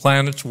exist and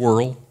planets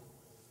whirl.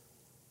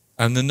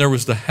 And then there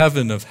was the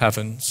heaven of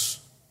heavens,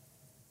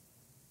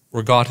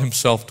 where God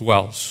Himself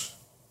dwells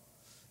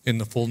in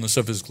the fullness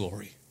of His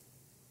glory.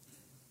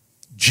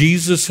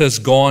 Jesus has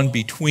gone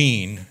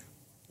between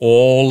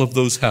all of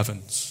those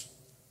heavens.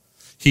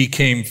 He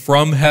came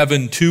from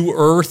heaven to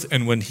earth,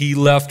 and when He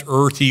left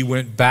earth, He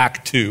went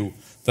back to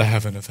the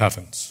heaven of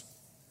heavens.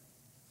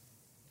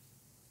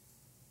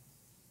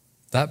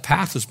 That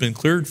path has been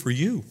cleared for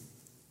you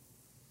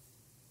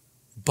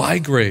by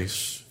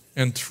grace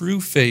and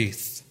through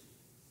faith.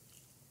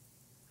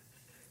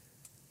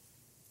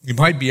 You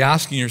might be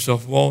asking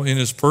yourself, well, in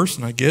His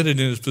person, I get it,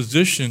 in His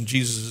position,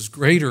 Jesus is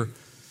greater.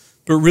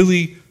 But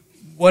really,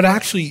 what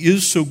actually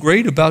is so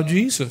great about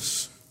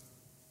Jesus?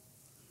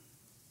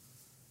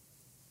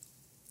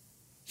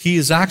 He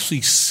is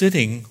actually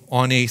sitting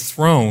on a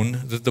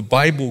throne that the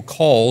Bible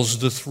calls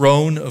the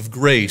throne of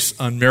grace,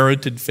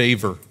 unmerited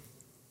favor.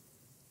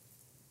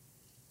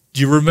 Do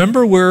you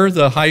remember where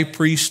the high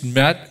priest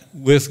met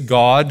with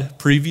God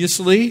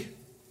previously?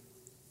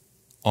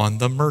 On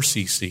the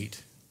mercy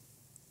seat.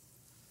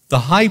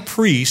 The high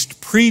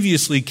priest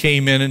previously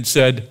came in and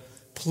said,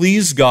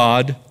 please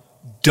God,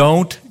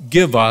 don't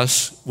give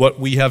us what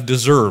we have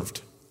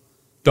deserved.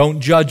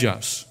 Don't judge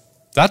us.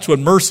 That's what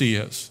mercy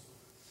is.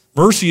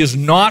 Mercy is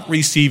not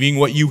receiving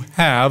what you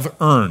have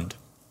earned.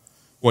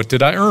 What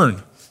did I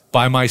earn?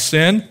 By my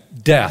sin,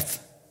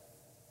 death.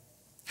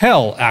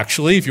 Hell,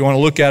 actually, if you want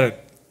to look at it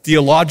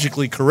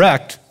theologically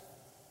correct,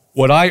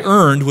 what I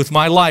earned with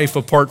my life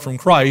apart from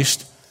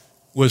Christ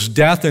was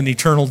death and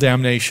eternal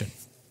damnation.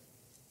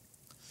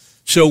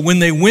 So when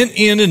they went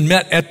in and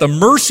met at the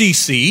mercy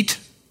seat,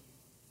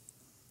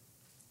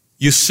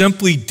 you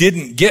simply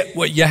didn't get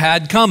what you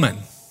had coming.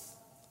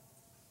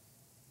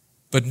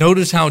 But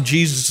notice how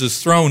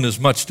Jesus' throne is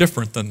much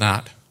different than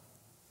that.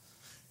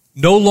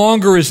 No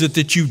longer is it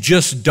that you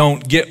just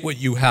don't get what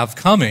you have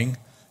coming.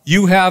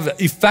 You have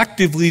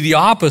effectively the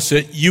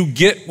opposite. You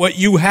get what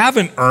you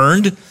haven't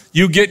earned.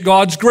 You get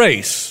God's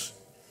grace,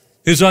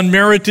 His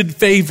unmerited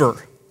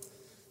favor.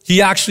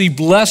 He actually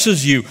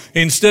blesses you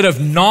instead of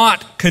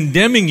not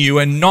condemning you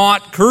and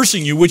not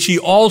cursing you, which He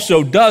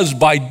also does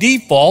by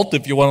default,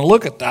 if you want to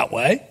look at it that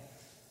way.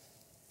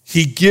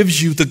 He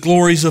gives you the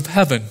glories of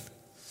heaven.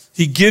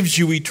 He gives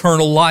you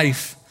eternal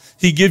life.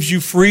 He gives you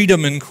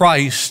freedom in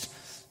Christ.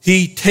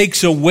 He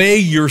takes away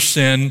your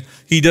sin.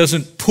 He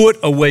doesn't put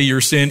away your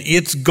sin.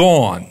 It's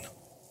gone.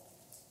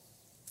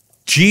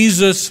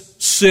 Jesus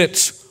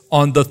sits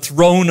on the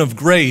throne of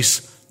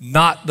grace,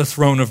 not the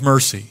throne of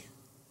mercy.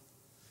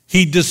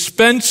 He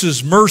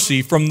dispenses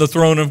mercy from the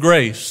throne of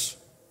grace.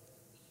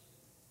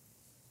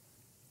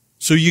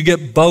 So you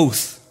get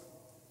both.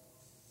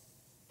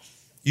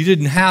 You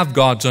didn't have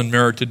God's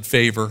unmerited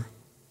favor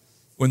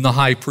when the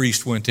high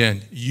priest went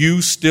in.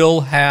 You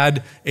still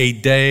had a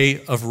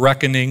day of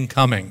reckoning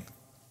coming.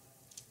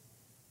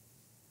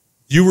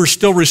 You were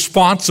still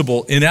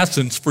responsible, in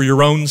essence, for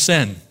your own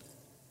sin.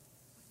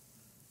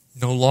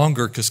 No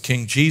longer, because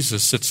King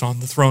Jesus sits on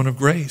the throne of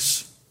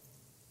grace.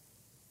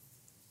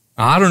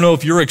 Now, I don't know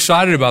if you're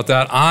excited about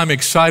that. I'm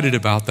excited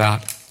about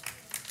that.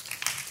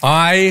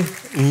 I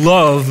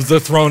love the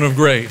throne of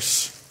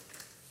grace.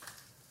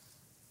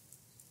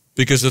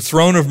 Because the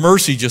throne of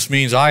mercy just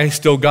means I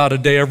still got a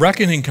day of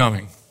reckoning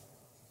coming.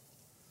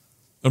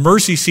 The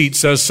mercy seat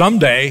says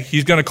someday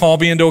He's going to call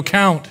me into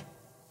account.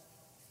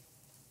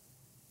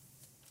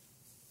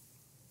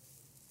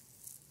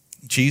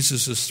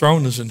 Jesus'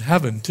 throne is in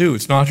heaven too.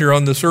 It's not here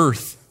on this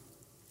earth.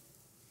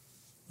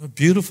 A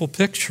beautiful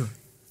picture.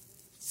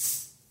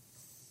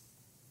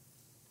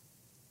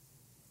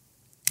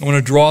 I want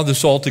to draw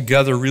this all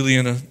together really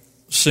in a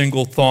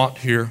single thought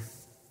here.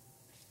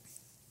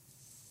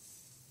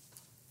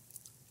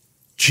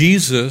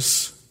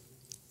 Jesus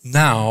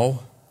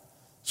now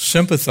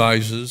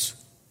sympathizes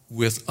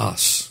with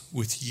us,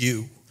 with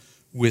you,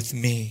 with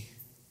me.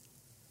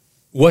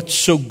 What's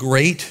so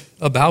great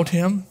about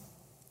him?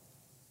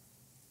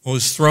 Well,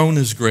 his throne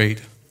is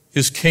great.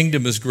 His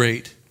kingdom is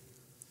great.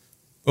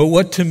 But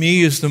what to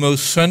me is the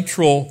most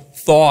central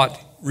thought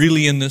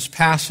really in this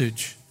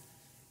passage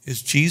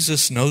is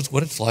Jesus knows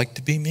what it's like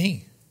to be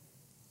me.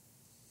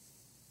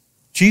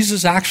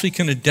 Jesus actually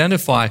can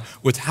identify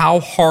with how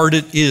hard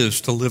it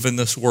is to live in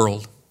this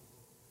world.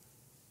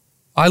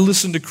 I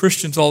listen to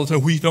Christians all the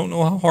time, we don't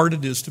know how hard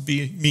it is to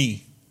be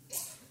me.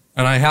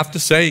 And I have to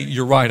say,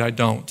 you're right, I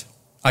don't.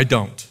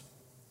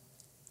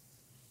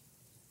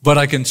 But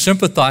I can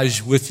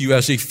sympathize with you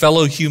as a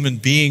fellow human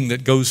being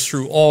that goes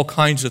through all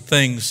kinds of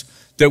things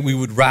that we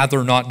would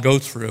rather not go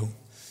through.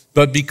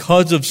 But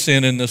because of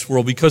sin in this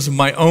world, because of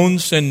my own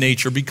sin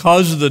nature,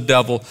 because of the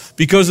devil,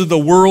 because of the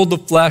world, the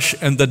flesh,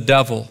 and the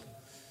devil,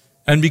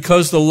 and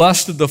because the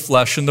lust of the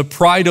flesh and the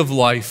pride of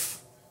life,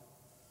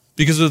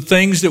 because of the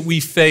things that we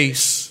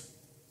face,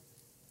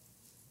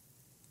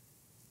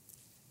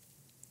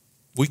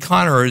 we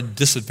kind of are at a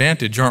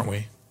disadvantage, aren't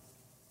we?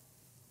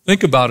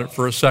 Think about it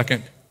for a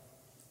second.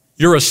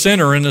 You're a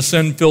sinner in a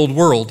sin-filled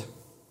world.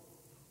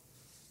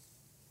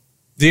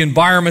 The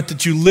environment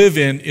that you live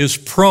in is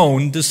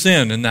prone to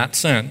sin in that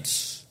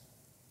sense.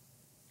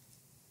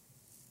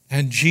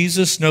 And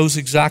Jesus knows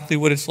exactly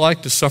what it's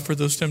like to suffer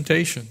those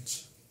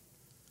temptations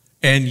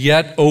and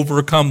yet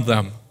overcome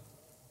them.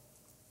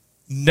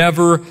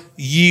 Never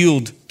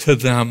yield to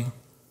them.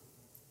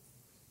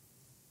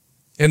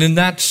 And in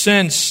that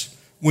sense,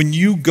 when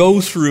you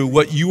go through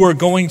what you are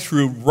going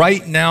through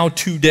right now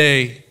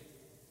today,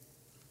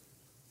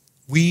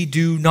 we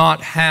do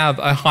not have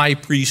a high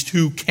priest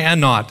who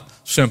cannot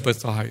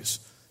sympathize.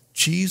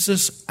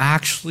 Jesus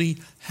actually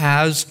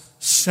has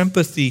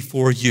sympathy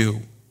for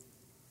you.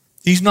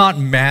 He's not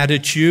mad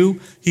at you.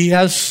 He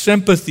has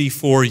sympathy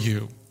for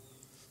you.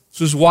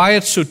 This is why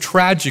it's so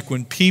tragic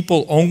when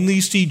people only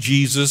see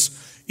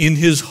Jesus in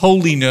his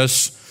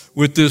holiness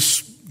with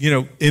this,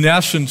 in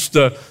essence,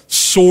 the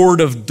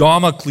sword of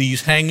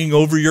Damocles hanging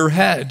over your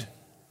head.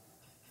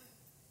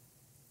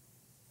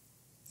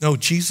 No,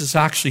 Jesus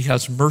actually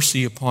has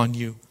mercy upon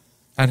you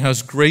and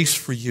has grace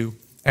for you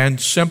and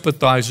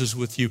sympathizes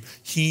with you.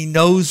 He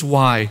knows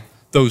why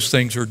those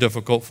things are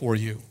difficult for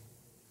you.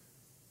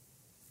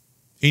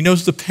 He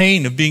knows the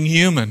pain of being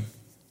human.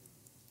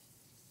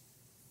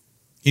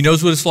 He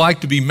knows what it's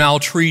like to be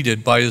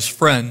maltreated by his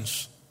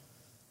friends.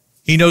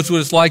 He knows what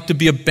it's like to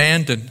be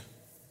abandoned.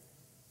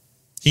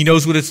 He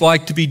knows what it's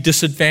like to be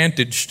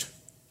disadvantaged.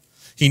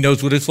 He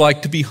knows what it's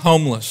like to be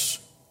homeless.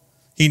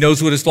 He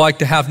knows what it's like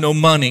to have no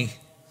money.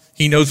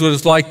 He knows what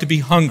it's like to be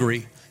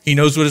hungry. He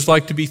knows what it's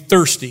like to be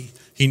thirsty.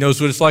 He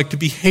knows what it's like to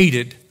be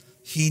hated.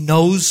 He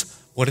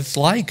knows what it's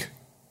like.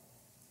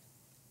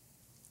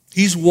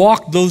 He's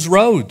walked those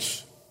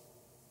roads.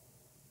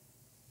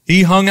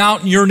 He hung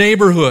out in your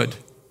neighborhood.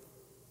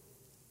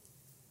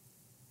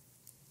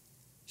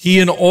 He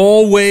in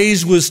all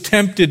ways was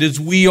tempted as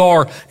we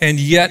are, and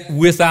yet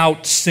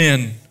without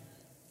sin.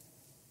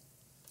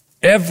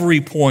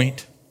 Every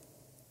point.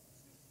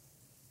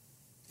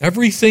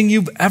 Everything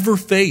you've ever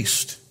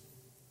faced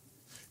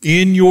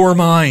in your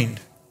mind.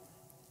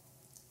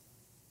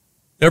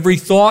 Every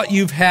thought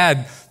you've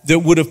had that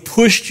would have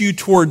pushed you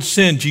towards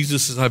sin,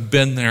 Jesus says, I've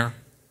been there.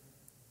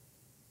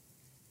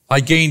 I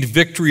gained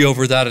victory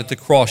over that at the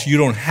cross. You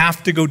don't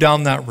have to go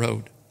down that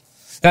road.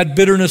 That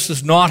bitterness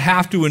does not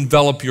have to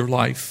envelop your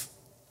life.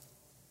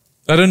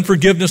 That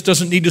unforgiveness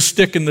doesn't need to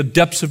stick in the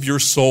depths of your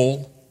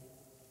soul.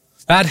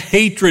 That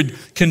hatred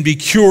can be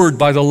cured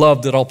by the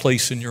love that I'll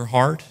place in your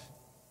heart.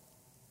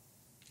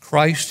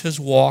 Christ has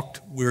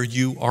walked where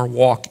you are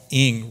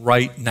walking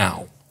right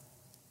now.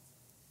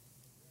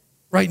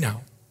 Right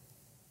now.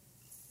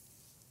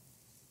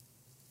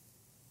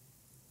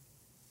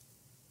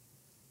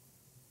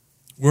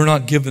 We're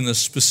not given the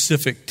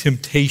specific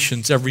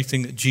temptations,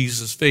 everything that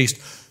Jesus faced.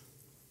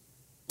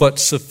 But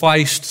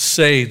suffice to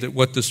say that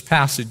what this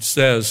passage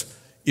says,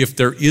 if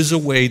there is a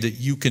way that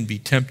you can be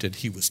tempted,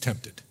 he was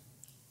tempted.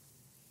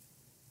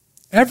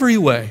 Every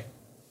way.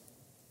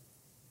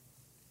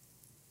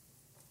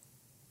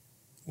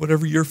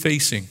 Whatever you're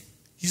facing,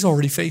 he's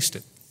already faced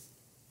it.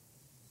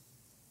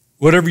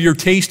 Whatever you're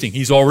tasting,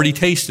 he's already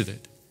tasted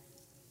it.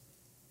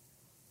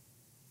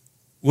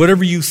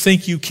 Whatever you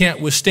think you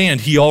can't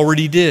withstand, he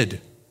already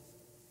did.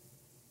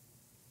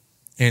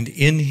 And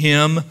in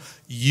him,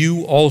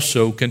 you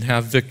also can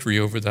have victory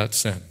over that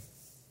sin.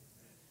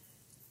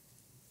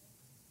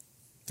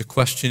 The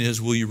question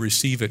is, will you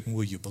receive it and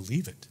will you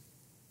believe it?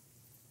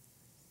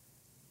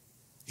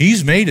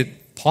 He's made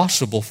it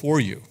possible for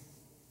you.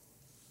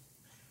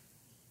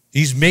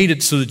 He's made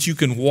it so that you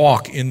can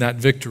walk in that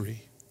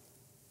victory.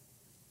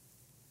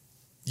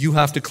 You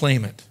have to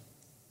claim it.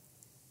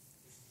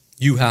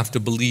 You have to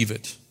believe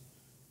it.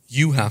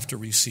 You have to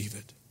receive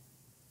it.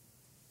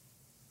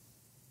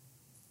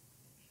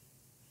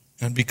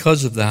 And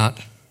because of that,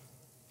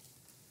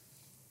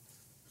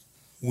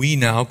 we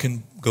now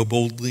can go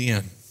boldly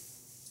in.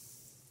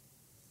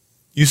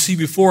 You see,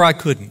 before I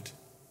couldn't.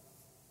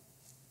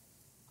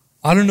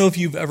 I don't know if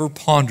you've ever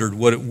pondered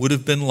what it would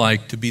have been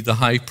like to be the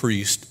high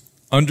priest,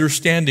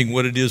 understanding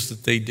what it is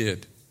that they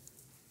did.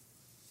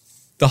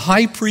 The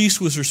high priest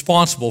was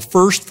responsible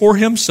first for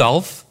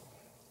himself,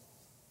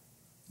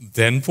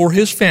 then for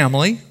his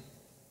family,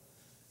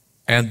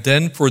 and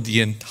then for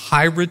the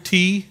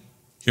entirety,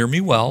 hear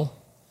me well,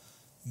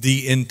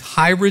 the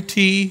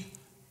entirety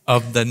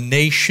of the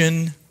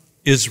nation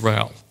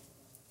Israel.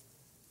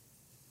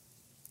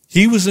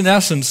 He was in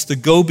essence the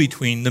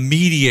go-between, the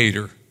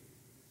mediator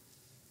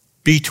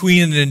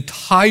between an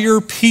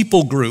entire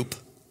people group,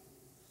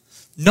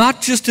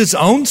 not just his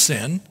own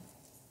sin,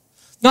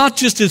 not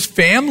just his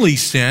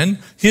family's sin,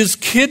 his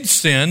kids'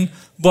 sin,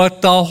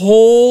 but the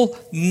whole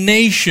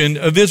nation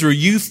of Israel.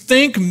 You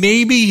think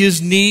maybe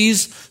his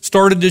knees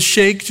started to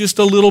shake just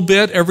a little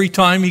bit every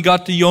time he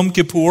got to Yom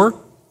Kippur?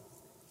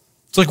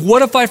 It's like,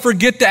 what if I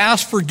forget to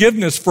ask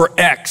forgiveness for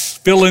X?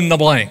 Fill in the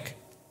blank.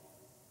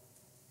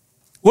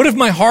 What if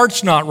my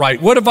heart's not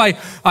right? What if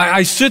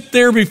I sit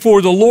there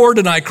before the Lord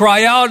and I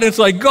cry out and it's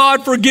like,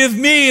 God, forgive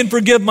me and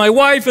forgive my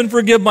wife and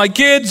forgive my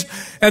kids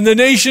and the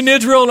nation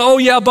Israel. And oh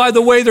yeah, by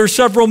the way, there's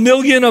several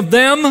million of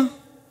them.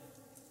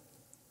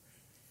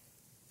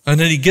 And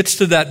then he gets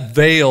to that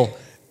veil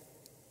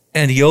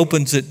and he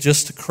opens it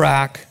just a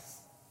crack.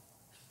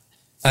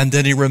 And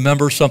then he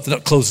remembers something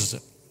that closes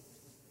it.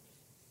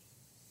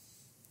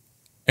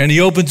 And he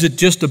opens it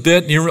just a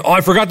bit and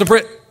I forgot to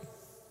pray.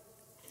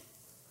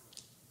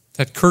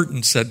 That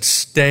curtain said,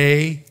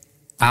 stay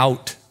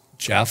out,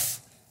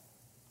 Jeff.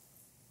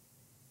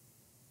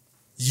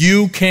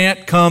 You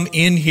can't come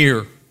in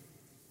here.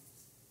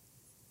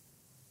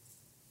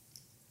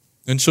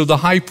 And so the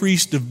high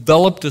priest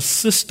developed a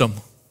system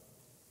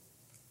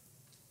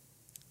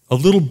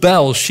of little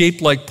bells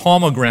shaped like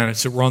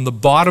pomegranates that were on the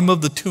bottom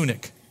of the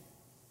tunic,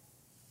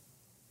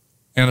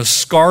 and a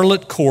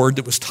scarlet cord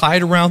that was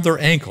tied around their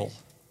ankle,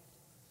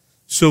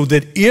 so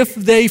that if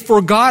they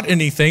forgot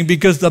anything,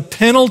 because the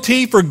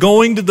penalty for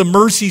going to the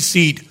mercy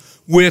seat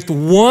with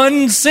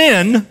one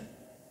sin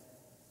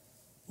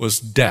was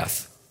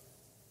death.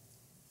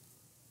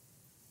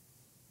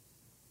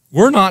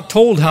 We're not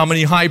told how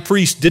many high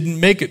priests didn't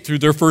make it through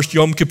their first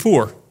Yom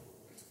Kippur.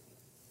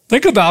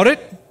 Think about it.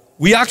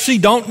 We actually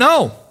don't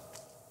know.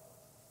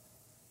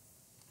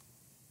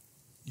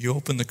 You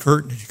open the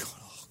curtain and you go,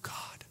 oh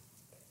God.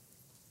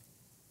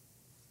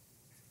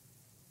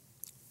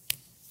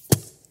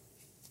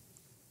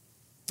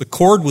 The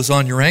cord was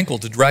on your ankle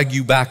to drag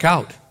you back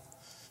out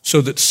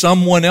so that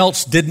someone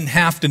else didn't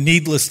have to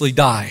needlessly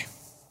die.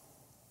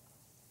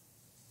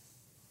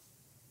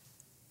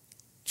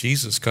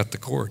 Jesus cut the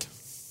cord.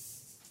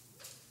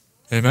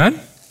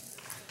 Amen?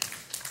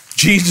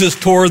 Jesus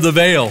tore the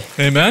veil.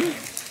 Amen?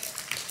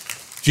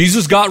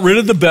 Jesus got rid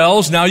of the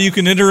bells. Now you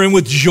can enter in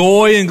with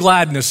joy and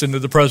gladness into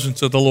the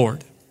presence of the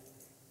Lord.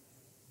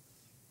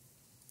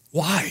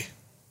 Why?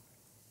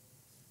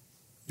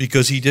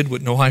 Because he did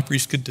what no high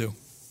priest could do.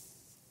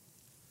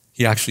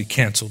 He actually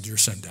canceled your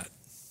sin debt.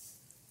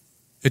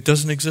 It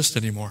doesn't exist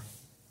anymore.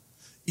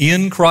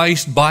 In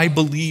Christ, by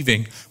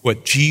believing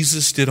what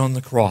Jesus did on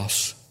the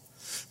cross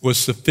was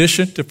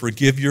sufficient to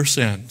forgive your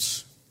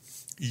sins.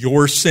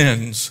 Your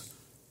sins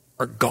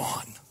are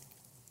gone.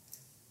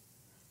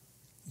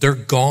 They're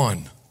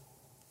gone.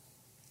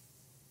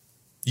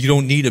 You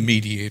don't need a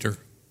mediator.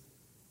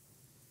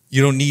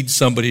 You don't need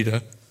somebody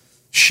to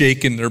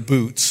shake in their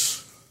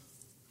boots.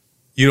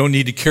 You don't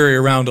need to carry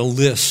around a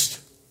list.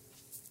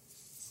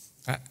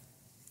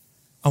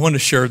 I want to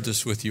share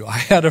this with you. I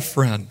had a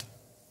friend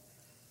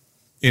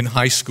in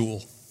high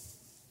school,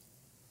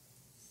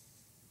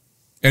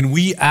 and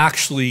we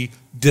actually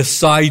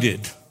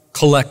decided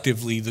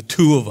collectively, the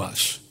two of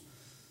us,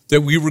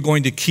 that we were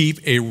going to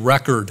keep a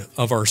record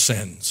of our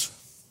sins.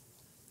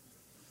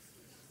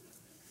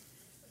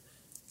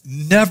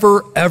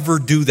 Never, ever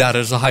do that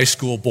as a high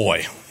school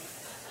boy.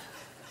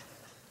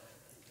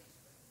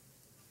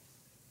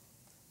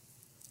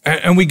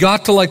 And we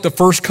got to like the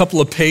first couple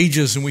of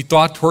pages and we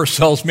thought to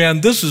ourselves, man,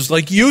 this is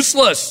like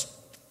useless.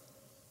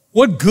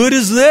 What good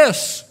is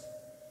this?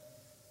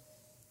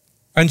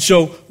 And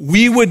so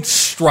we would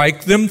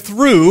strike them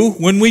through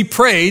when we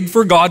prayed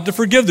for God to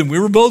forgive them. We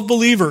were both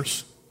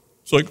believers.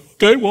 It's like,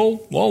 okay,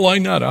 well, I'll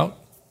line that out.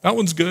 That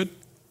one's good.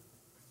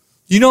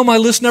 You know, my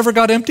list never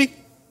got empty.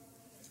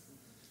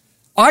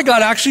 I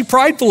got actually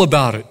prideful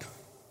about it.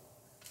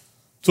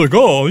 It's like,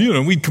 oh,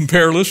 we'd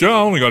compare lists. Yeah, I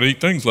only got 8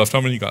 things left.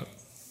 How many you got?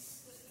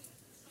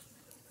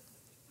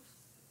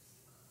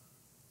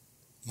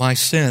 My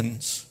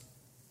sins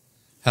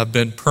have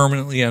been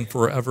permanently and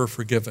forever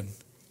forgiven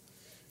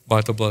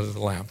by the blood of the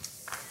Lamb.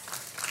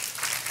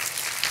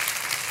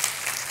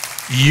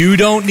 You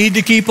don't need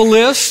to keep a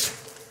list,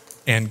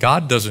 and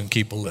God doesn't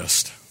keep a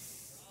list.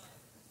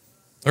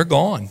 They're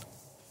gone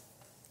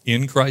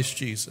in Christ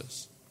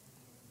Jesus.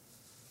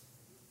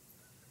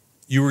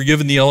 You were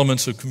given the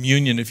elements of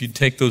communion. If you'd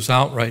take those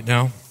out right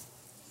now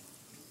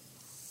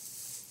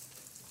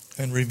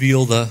and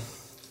reveal the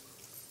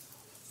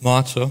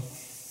matzah,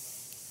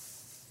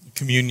 the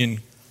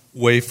communion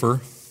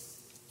wafer,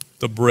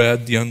 the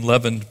bread, the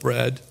unleavened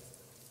bread.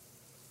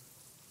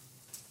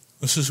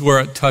 This is where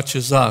it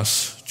touches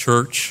us,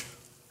 church.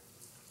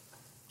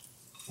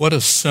 What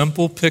a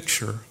simple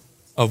picture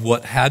of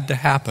what had to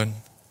happen.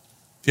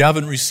 If you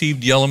haven't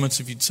received the elements,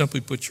 if you'd simply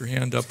put your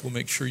hand up, we'll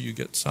make sure you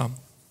get some.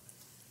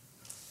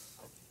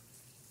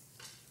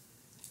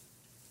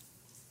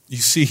 You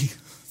see,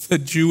 the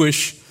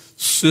Jewish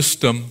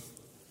system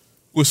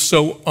was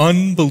so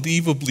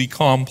unbelievably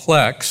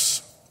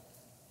complex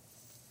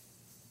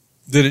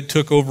that it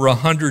took over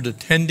 100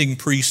 attending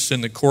priests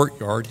in the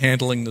courtyard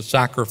handling the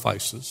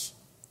sacrifices.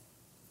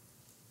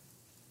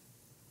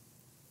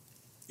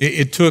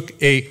 It took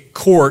a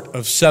court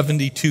of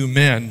 72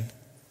 men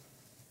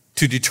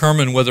to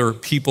determine whether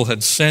people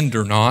had sinned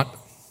or not.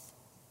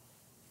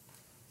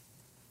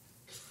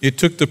 It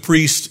took the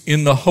priest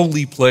in the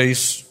holy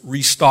place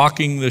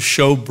restocking the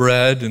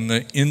showbread and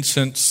the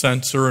incense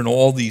censer and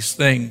all these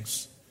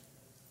things.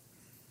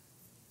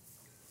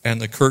 And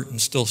the curtain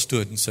still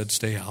stood and said,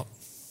 "Stay out."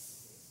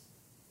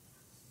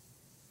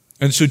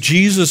 And so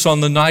Jesus,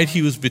 on the night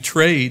he was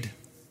betrayed,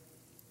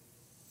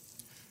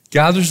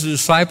 gathers the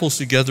disciples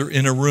together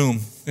in a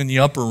room, in the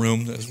upper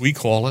room, as we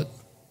call it.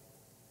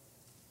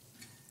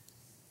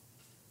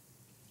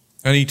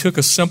 And he took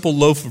a simple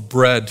loaf of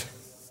bread.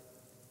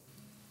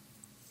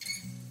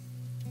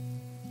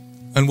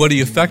 And what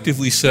he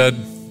effectively said,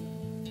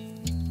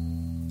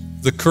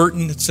 the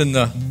curtain that's in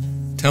the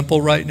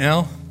temple right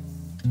now,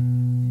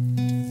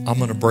 I'm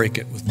going to break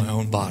it with my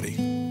own body.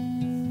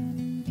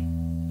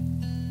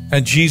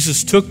 And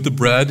Jesus took the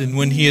bread, and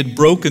when he had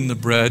broken the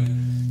bread,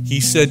 he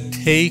said,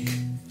 "Take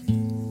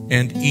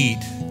and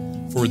eat,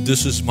 for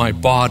this is my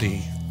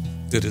body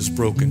that is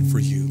broken for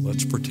you."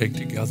 Let's partake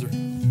together.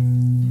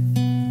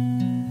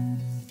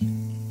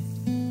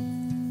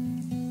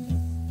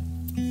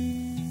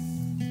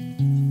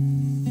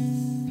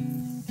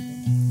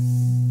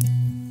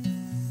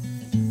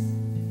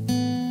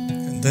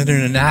 And then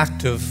in an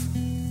act of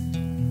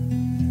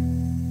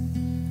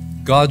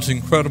God's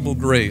incredible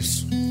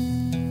grace,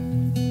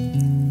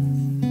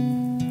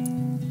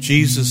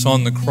 Jesus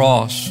on the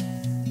cross,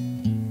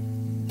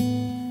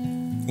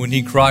 when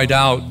he cried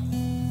out,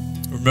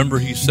 remember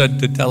he said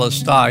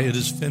tetelestai, it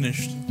is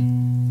finished.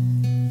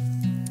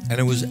 And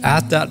it was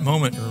at that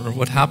moment, remember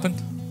what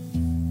happened?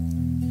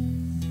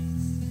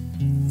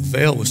 The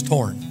veil was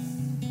torn.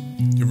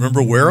 Do you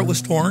remember where it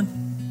was torn?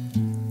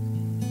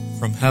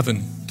 From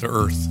heaven to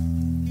earth.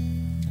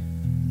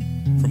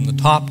 From the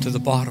top to the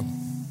bottom.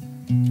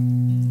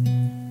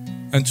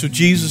 And so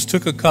Jesus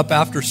took a cup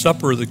after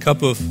supper, the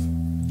cup of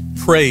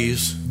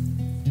praise.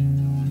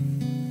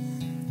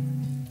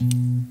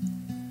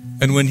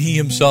 And when he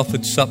himself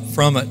had supped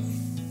from it,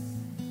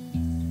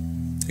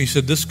 he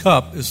said, "This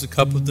cup is the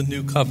cup of the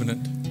new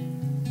covenant.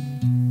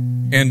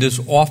 And as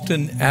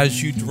often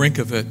as you drink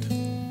of it,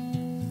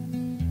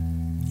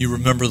 you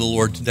remember the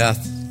Lord's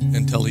death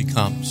until he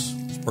comes."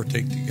 Let's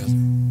partake together.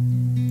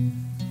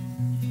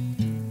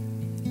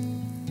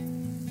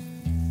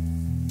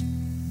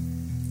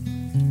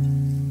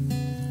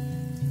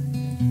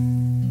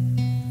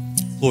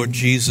 Lord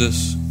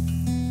Jesus,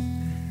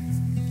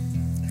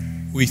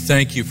 we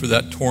thank you for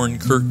that torn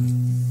curtain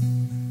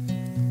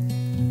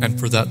and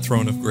for that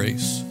throne of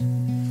grace.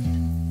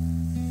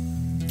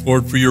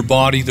 Lord, for your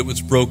body that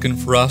was broken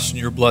for us and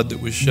your blood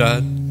that was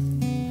shed.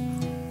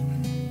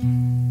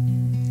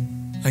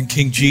 And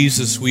King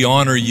Jesus, we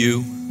honor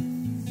you.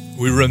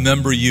 We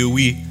remember you.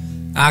 We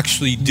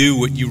actually do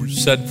what you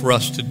said for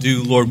us to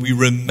do. Lord, we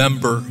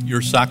remember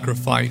your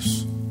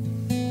sacrifice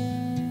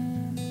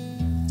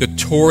that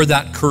tore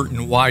that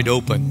curtain wide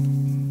open,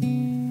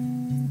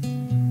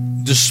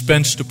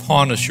 dispensed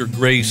upon us your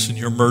grace and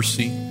your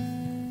mercy,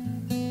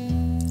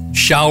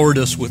 showered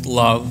us with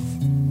love,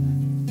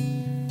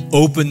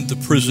 opened the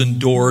prison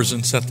doors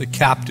and set the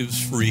captives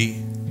free,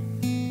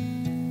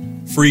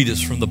 freed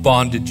us from the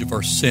bondage of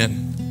our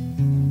sin.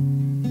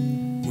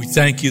 We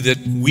thank you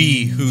that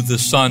we who the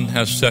Son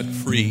has set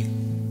free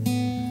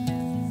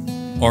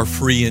are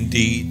free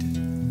indeed.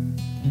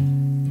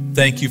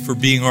 Thank you for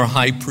being our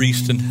high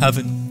priest in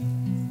heaven.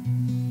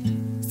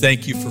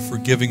 Thank you for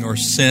forgiving our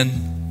sin.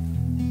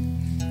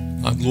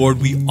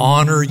 Lord, we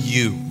honor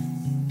you.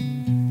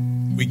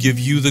 We give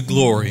you the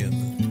glory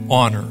and the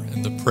honor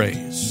and the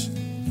praise.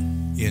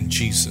 In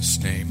Jesus'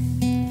 name,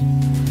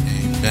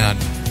 amen.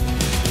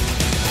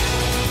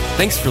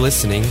 Thanks for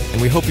listening,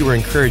 and we hope you were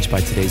encouraged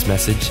by today's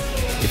message.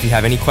 If you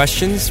have any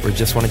questions or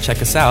just want to check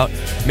us out,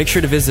 make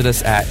sure to visit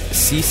us at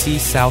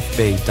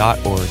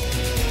ccsouthbay.org.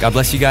 God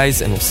bless you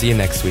guys, and we'll see you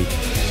next week.